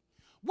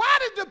 Why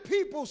did the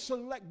people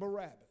select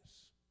Barabbas?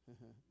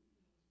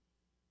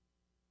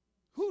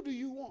 Who do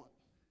you want?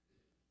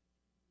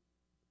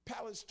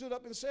 Pilate stood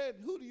up and said,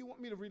 who do you want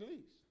me to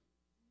release?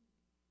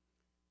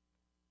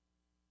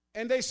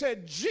 And they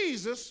said,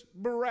 Jesus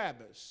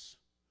Barabbas,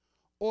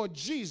 or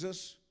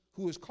Jesus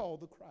who is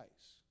called the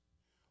Christ.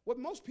 What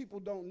most people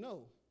don't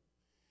know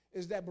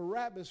is that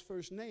Barabbas'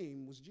 first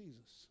name was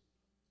Jesus.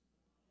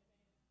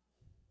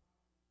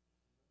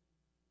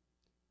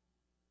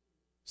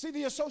 See,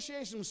 the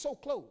association was so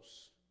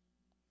close.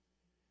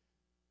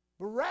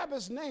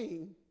 Barabbas'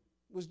 name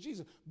was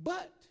Jesus.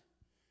 But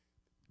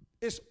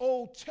it's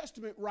Old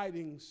Testament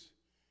writings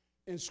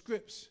and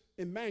scripts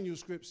and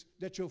manuscripts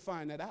that you'll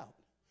find that out.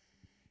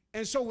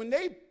 And so when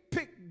they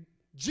picked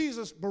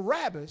Jesus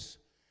Barabbas,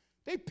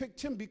 they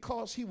picked him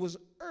because he was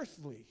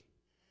earthly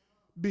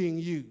being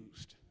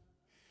used.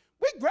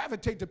 We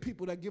gravitate to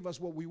people that give us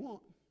what we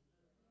want.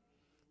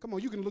 Come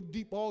on, you can look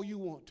deep all you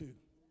want to.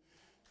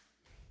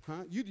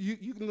 Huh?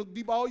 You can look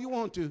deep all you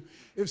want to.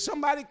 If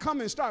somebody come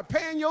and start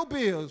paying your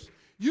bills,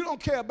 you don't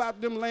care about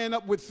them laying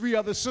up with 3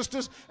 other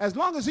sisters. As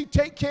long as he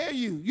take care of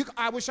you.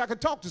 I wish I could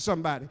talk to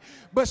somebody.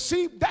 But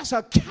see, that's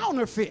a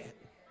counterfeit.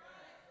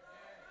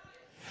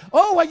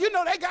 Oh, well, you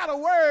know, they got a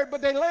word,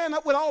 but they laying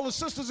up with all the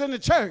sisters in the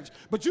church.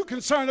 But you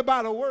concerned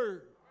about a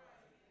word.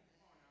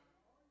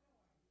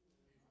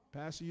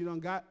 Pastor, you done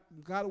got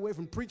away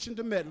from preaching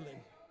to meddling.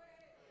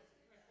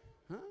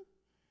 Huh?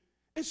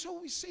 And so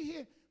we see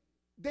here,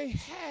 they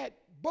had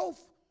both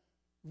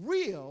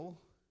real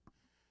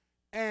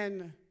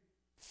and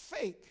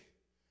fake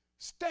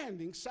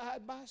standing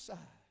side by side.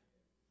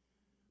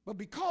 But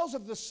because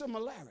of the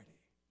similarity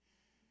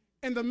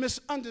and the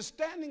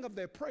misunderstanding of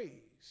their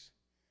praise,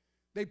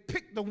 they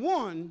picked the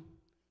one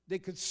they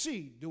could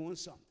see doing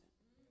something.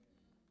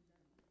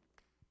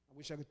 I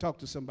wish I could talk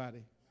to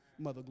somebody,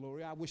 Mother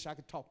Gloria. I wish I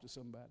could talk to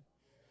somebody.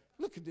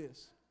 Look at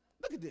this.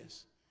 Look at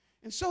this.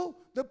 And so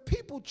the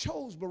people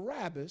chose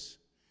Barabbas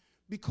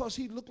because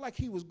he looked like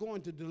he was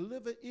going to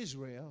deliver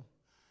Israel.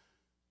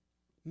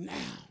 Now,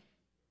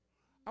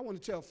 I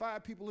want to tell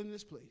 5 people in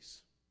this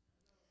place,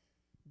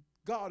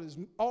 God is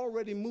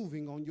already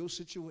moving on your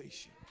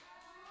situation.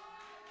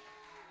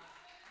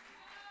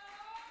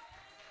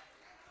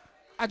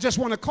 I just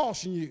want to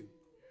caution you.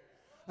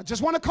 I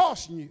just want to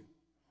caution you.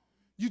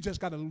 You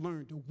just got to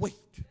learn to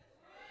wait.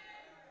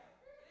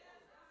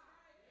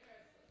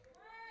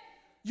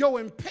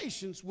 Your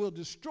impatience will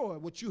destroy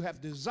what you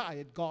have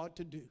desired God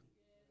to do.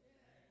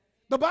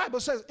 The Bible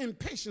says,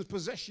 impatience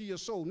possesses your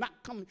soul,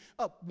 not coming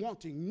up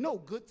wanting no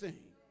good thing.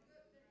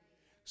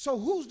 So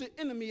who's the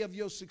enemy of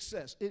your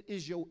success? It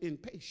is your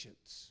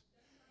impatience,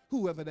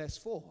 whoever that's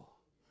for.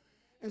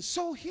 And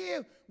so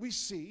here we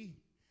see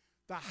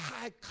the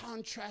high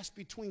contrast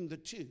between the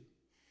two.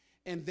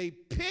 And they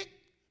picked,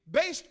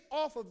 based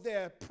off of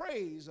their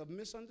praise of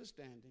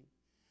misunderstanding,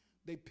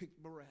 they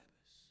picked Barabbas.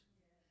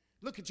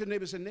 Look at your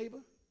neighbor and say, neighbor,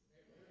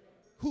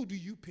 who do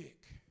you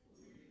pick?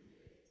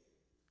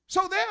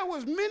 So there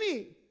was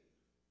many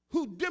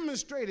who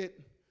demonstrated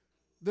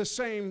the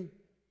same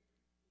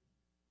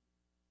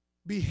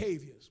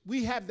behaviors.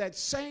 We have that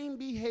same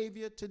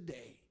behavior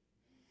today.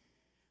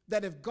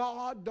 that if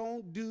God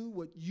don't do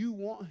what you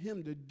want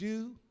him to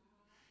do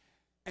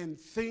and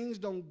things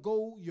don't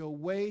go your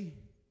way,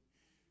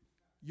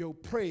 your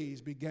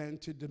praise began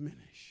to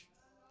diminish.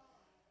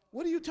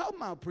 What are you talking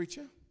about,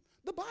 preacher?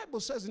 The Bible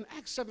says in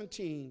Acts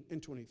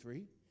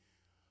 17:23,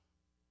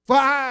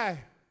 for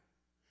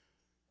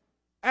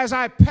as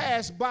I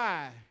passed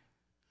by,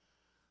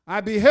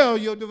 I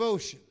beheld your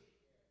devotion.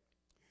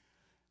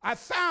 I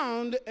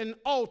found an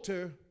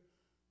altar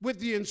with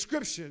the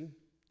inscription,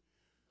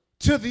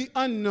 to the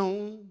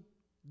unknown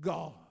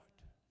God,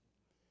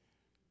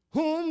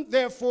 whom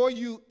therefore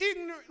you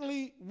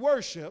ignorantly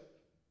worship,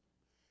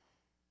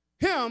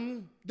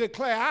 him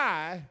declare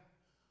I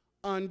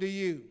unto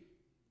you.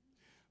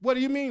 What do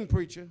you mean,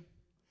 preacher?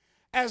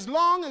 As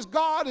long as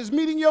God is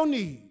meeting your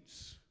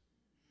needs,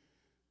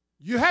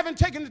 you haven't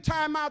taken the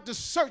time out to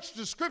search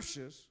the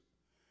scriptures,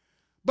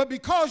 but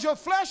because your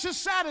flesh is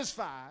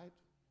satisfied,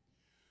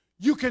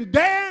 you can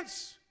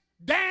dance,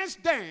 dance,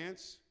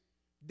 dance,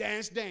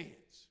 dance, dance.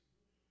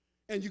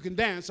 And you can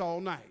dance all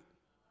night.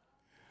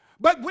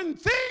 But when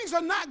things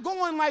are not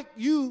going like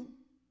you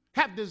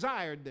have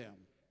desired them,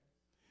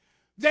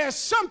 there's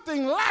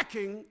something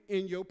lacking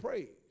in your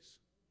praise.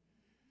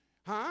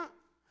 Huh?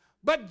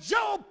 But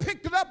Job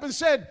picked it up and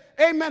said,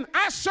 amen,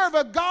 I serve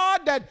a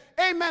God that,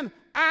 amen,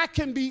 I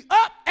can be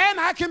up and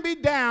I can be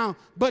down,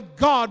 but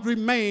God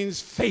remains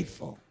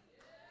faithful.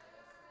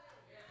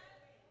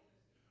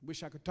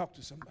 Wish I could talk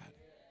to somebody.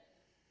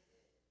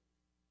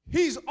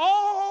 He's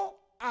all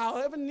I'll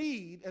ever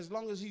need as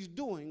long as he's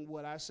doing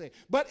what I say.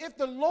 But if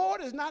the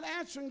Lord is not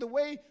answering the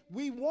way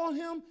we want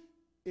him,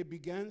 it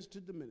begins to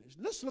diminish.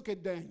 Let's look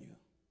at Daniel.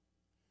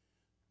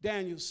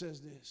 Daniel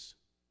says this,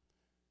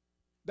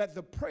 that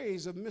the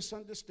praise of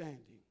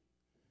misunderstanding.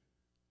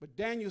 But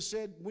Daniel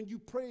said, when you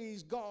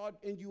praise God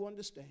and you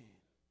understand,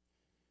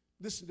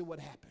 listen to what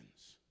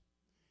happens.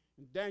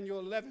 In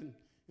Daniel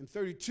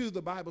 11:32,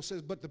 the Bible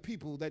says, but the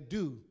people that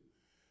do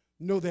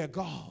know their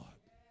God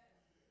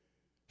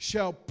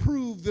shall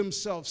prove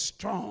themselves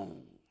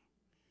strong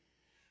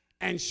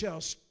and shall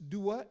do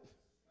what?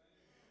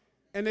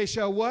 And they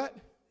shall what?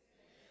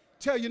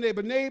 Tell your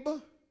neighbor,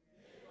 neighbor,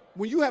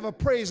 when you have a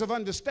praise of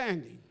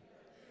understanding,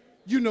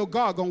 you know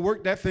God gonna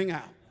work that thing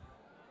out.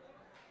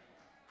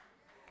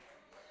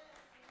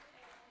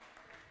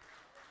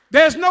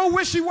 There's no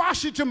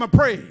wishy-washy to my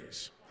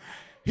praise.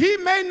 He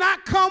may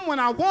not come when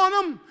I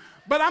want him,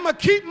 but I'm gonna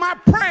keep my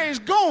praise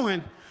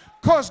going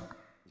because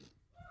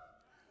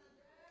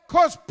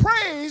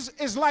praise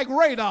is like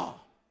radar.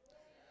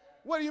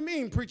 What do you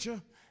mean,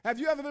 preacher? Have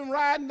you ever been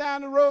riding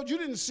down the road? You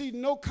didn't see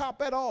no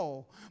cop at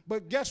all.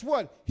 But guess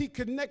what? He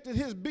connected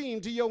his beam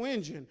to your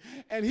engine,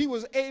 and he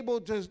was able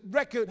to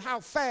record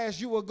how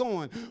fast you were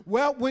going.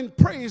 Well, when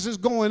praise is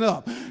going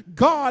up,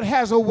 God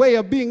has a way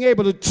of being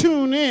able to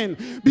tune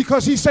in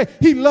because he said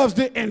he loves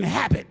to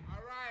inhabit.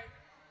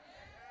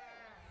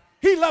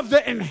 He loves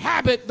to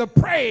inhabit the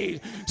praise.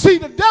 See,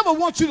 the devil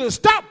wants you to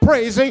stop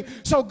praising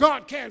so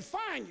God can't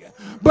find you.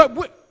 But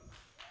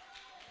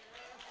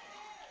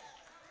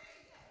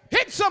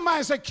hit somebody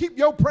and say, keep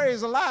your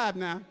praise alive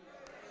now.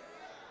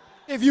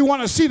 If you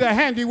want to see the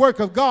handiwork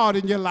of God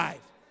in your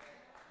life.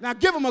 Now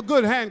give him a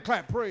good hand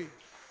clap, praise.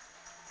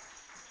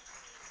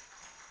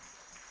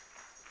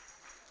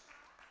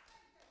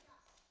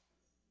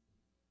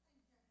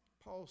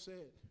 Paul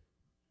said,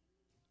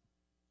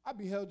 I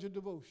beheld your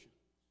devotion.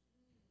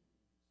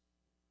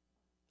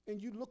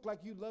 And you look like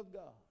you love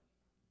God.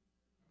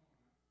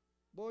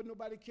 Boy,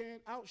 nobody can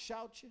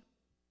outshout you.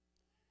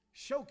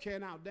 Show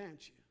can't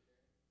outdance you.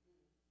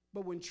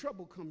 But when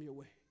trouble come your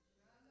way,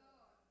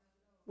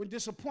 when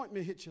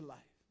disappointment hits your life,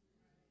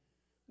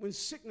 when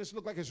sickness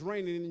look like it's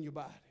raining in your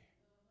body,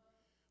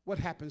 what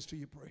happens to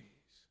your praise?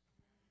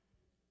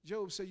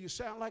 Job said, you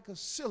sound like a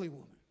silly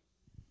woman.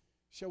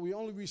 Shall we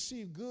only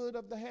receive good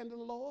of the hand of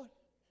the Lord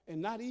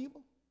and not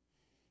evil?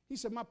 He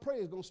said, my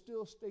praise is going to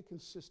still stay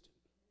consistent.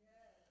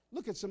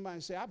 Look at somebody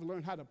and say, I've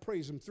learned how to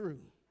praise him through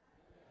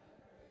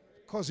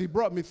because he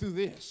brought me through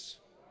this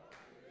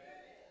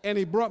and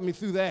he brought me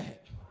through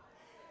that.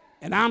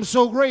 And I'm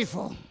so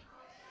grateful.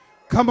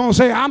 Come on,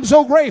 say, I'm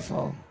so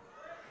grateful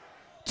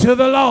to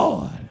the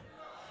Lord.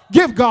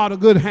 Give God a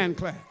good hand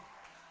clap.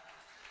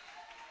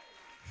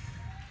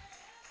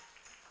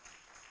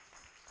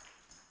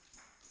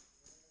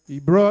 He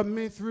brought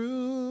me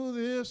through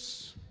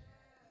this.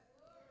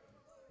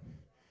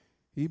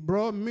 He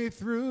brought me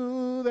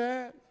through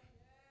that.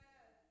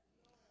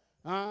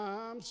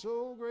 I'm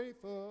so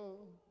grateful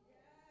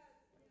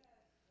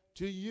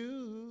to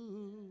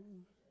you.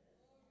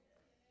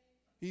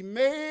 He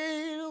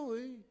made a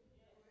way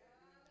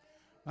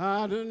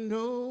out of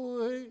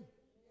no way.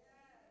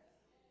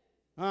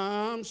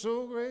 I'm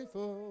so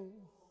grateful.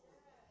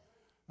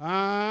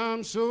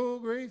 I'm so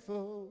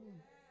grateful.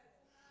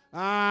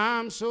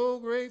 I'm so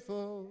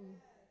grateful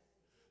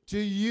to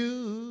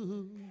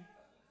you.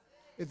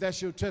 If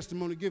that's your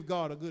testimony, give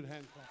God a good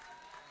hand clap.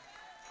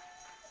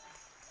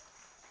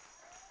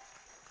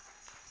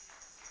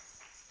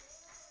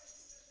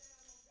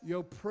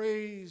 Your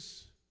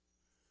praise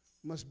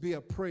must be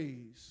a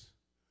praise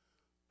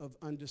of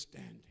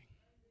understanding.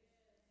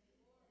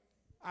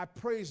 I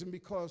praise him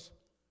because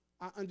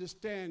I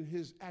understand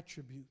his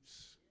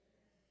attributes.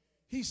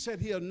 He said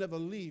he'll never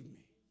leave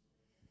me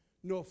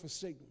nor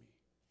forsake me.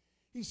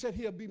 He said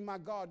he'll be my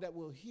God that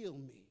will heal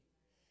me.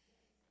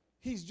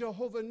 He's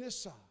Jehovah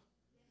Nissi,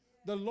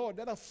 the Lord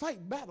that'll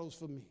fight battles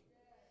for me,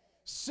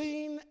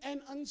 seen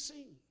and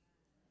unseen.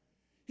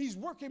 He's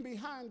working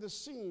behind the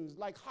scenes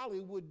like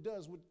Hollywood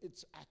does with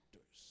its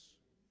actors.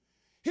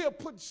 He'll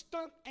put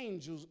stunt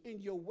angels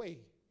in your way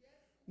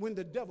when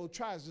the devil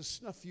tries to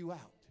snuff you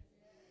out.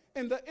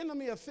 And the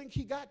enemy will think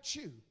he got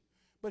you,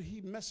 but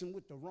he messing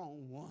with the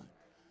wrong one.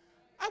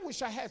 I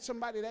wish I had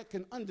somebody that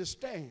can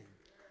understand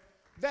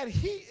that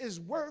he is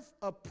worth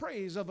a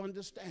praise of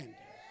understanding.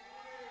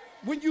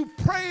 When you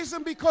praise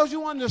him because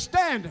you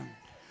understand him,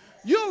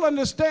 you'll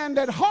understand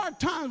that hard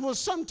times will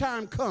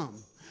sometime come,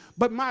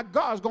 but my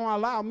God's going to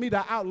allow me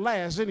to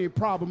outlast any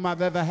problem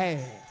I've ever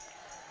had.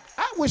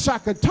 I wish I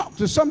could talk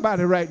to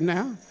somebody right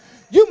now.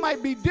 You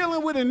might be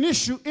dealing with an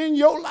issue in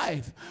your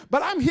life,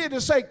 but I'm here to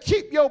say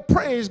keep your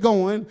praise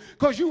going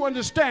because you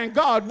understand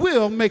God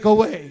will make a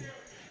way.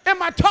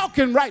 Am I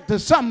talking right to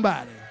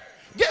somebody?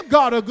 Give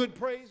God a good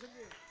praise again.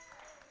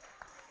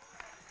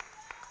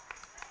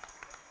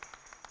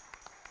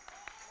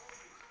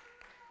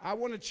 I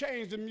want to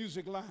change the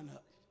music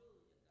lineup.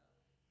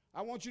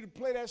 I want you to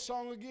play that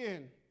song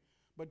again,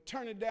 but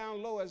turn it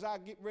down low as I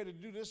get ready to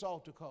do this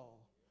altar call.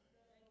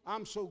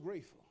 I'm so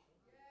grateful.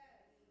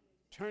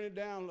 Turn it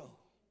down low.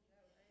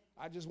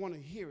 I just want to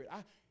hear it.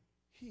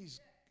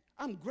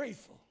 I'm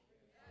grateful.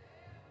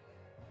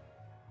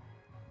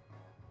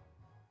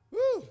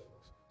 Woo.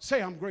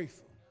 Say I'm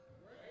grateful.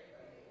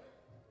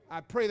 I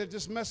pray that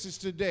this message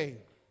today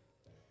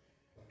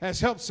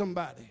has helped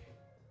somebody.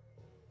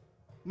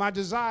 My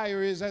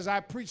desire is as I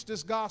preach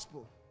this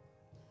gospel,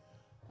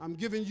 I'm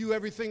giving you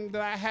everything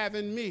that I have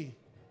in me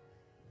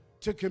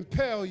to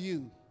compel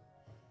you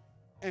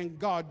and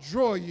God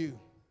draw you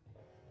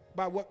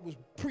by what was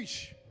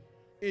preached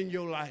in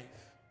your life.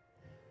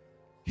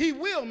 He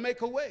will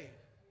make a way.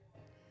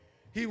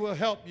 He will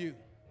help you.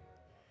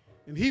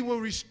 And he will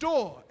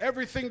restore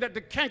everything that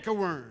the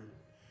cankerworm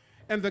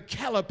and the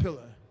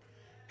caterpillar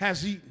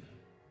has eaten.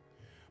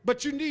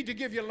 But you need to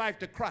give your life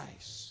to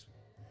Christ.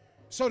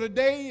 So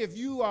today, if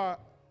you are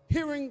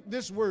hearing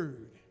this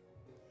word,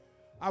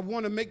 I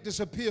want to make this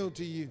appeal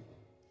to you.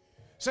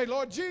 Say,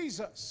 Lord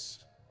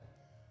Jesus,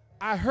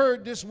 I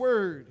heard this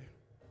word.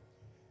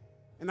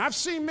 And I've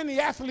seen many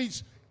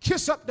athletes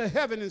kiss up to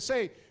heaven and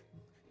say,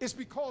 it's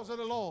because of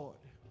the Lord.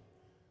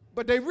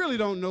 But they really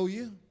don't know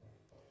you.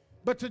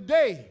 But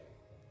today,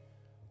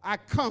 I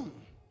come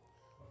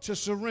to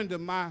surrender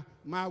my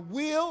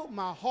will,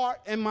 my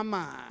heart, and my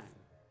mind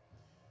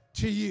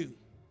to you.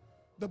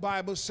 The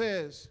Bible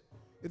says,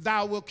 if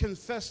thou wilt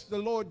confess the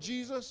Lord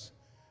Jesus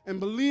and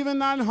believe in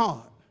thine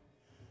heart,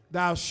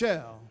 thou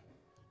shalt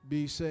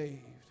be saved.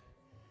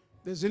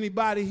 If there's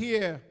anybody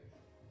here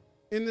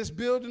in this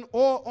building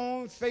or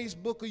on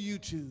Facebook or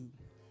YouTube,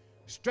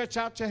 stretch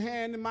out your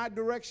hand in my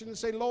direction and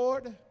say,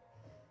 Lord,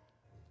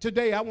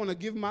 today I want to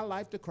give my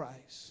life to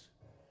Christ.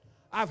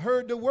 I've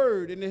heard the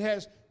word and it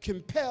has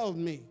compelled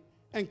me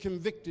and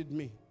convicted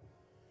me.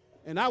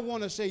 And I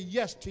want to say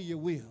yes to your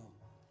will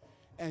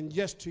and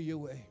yes to your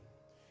way.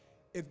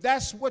 If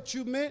that's what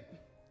you meant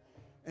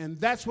and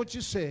that's what you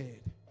said,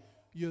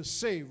 you're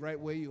saved right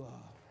where you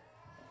are.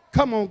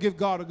 Come on, give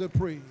God a good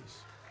praise.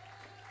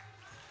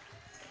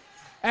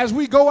 As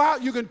we go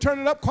out, you can turn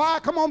it up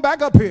quiet. Come on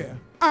back up here.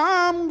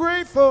 I'm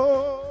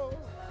grateful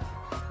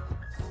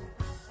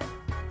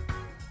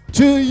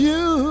to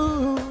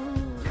you.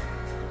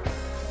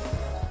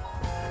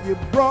 You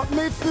brought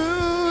me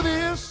through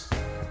this.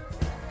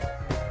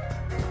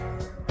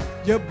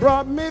 You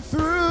brought me through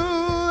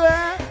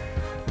that.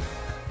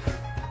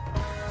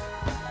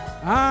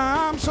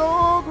 I'm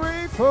so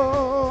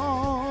grateful.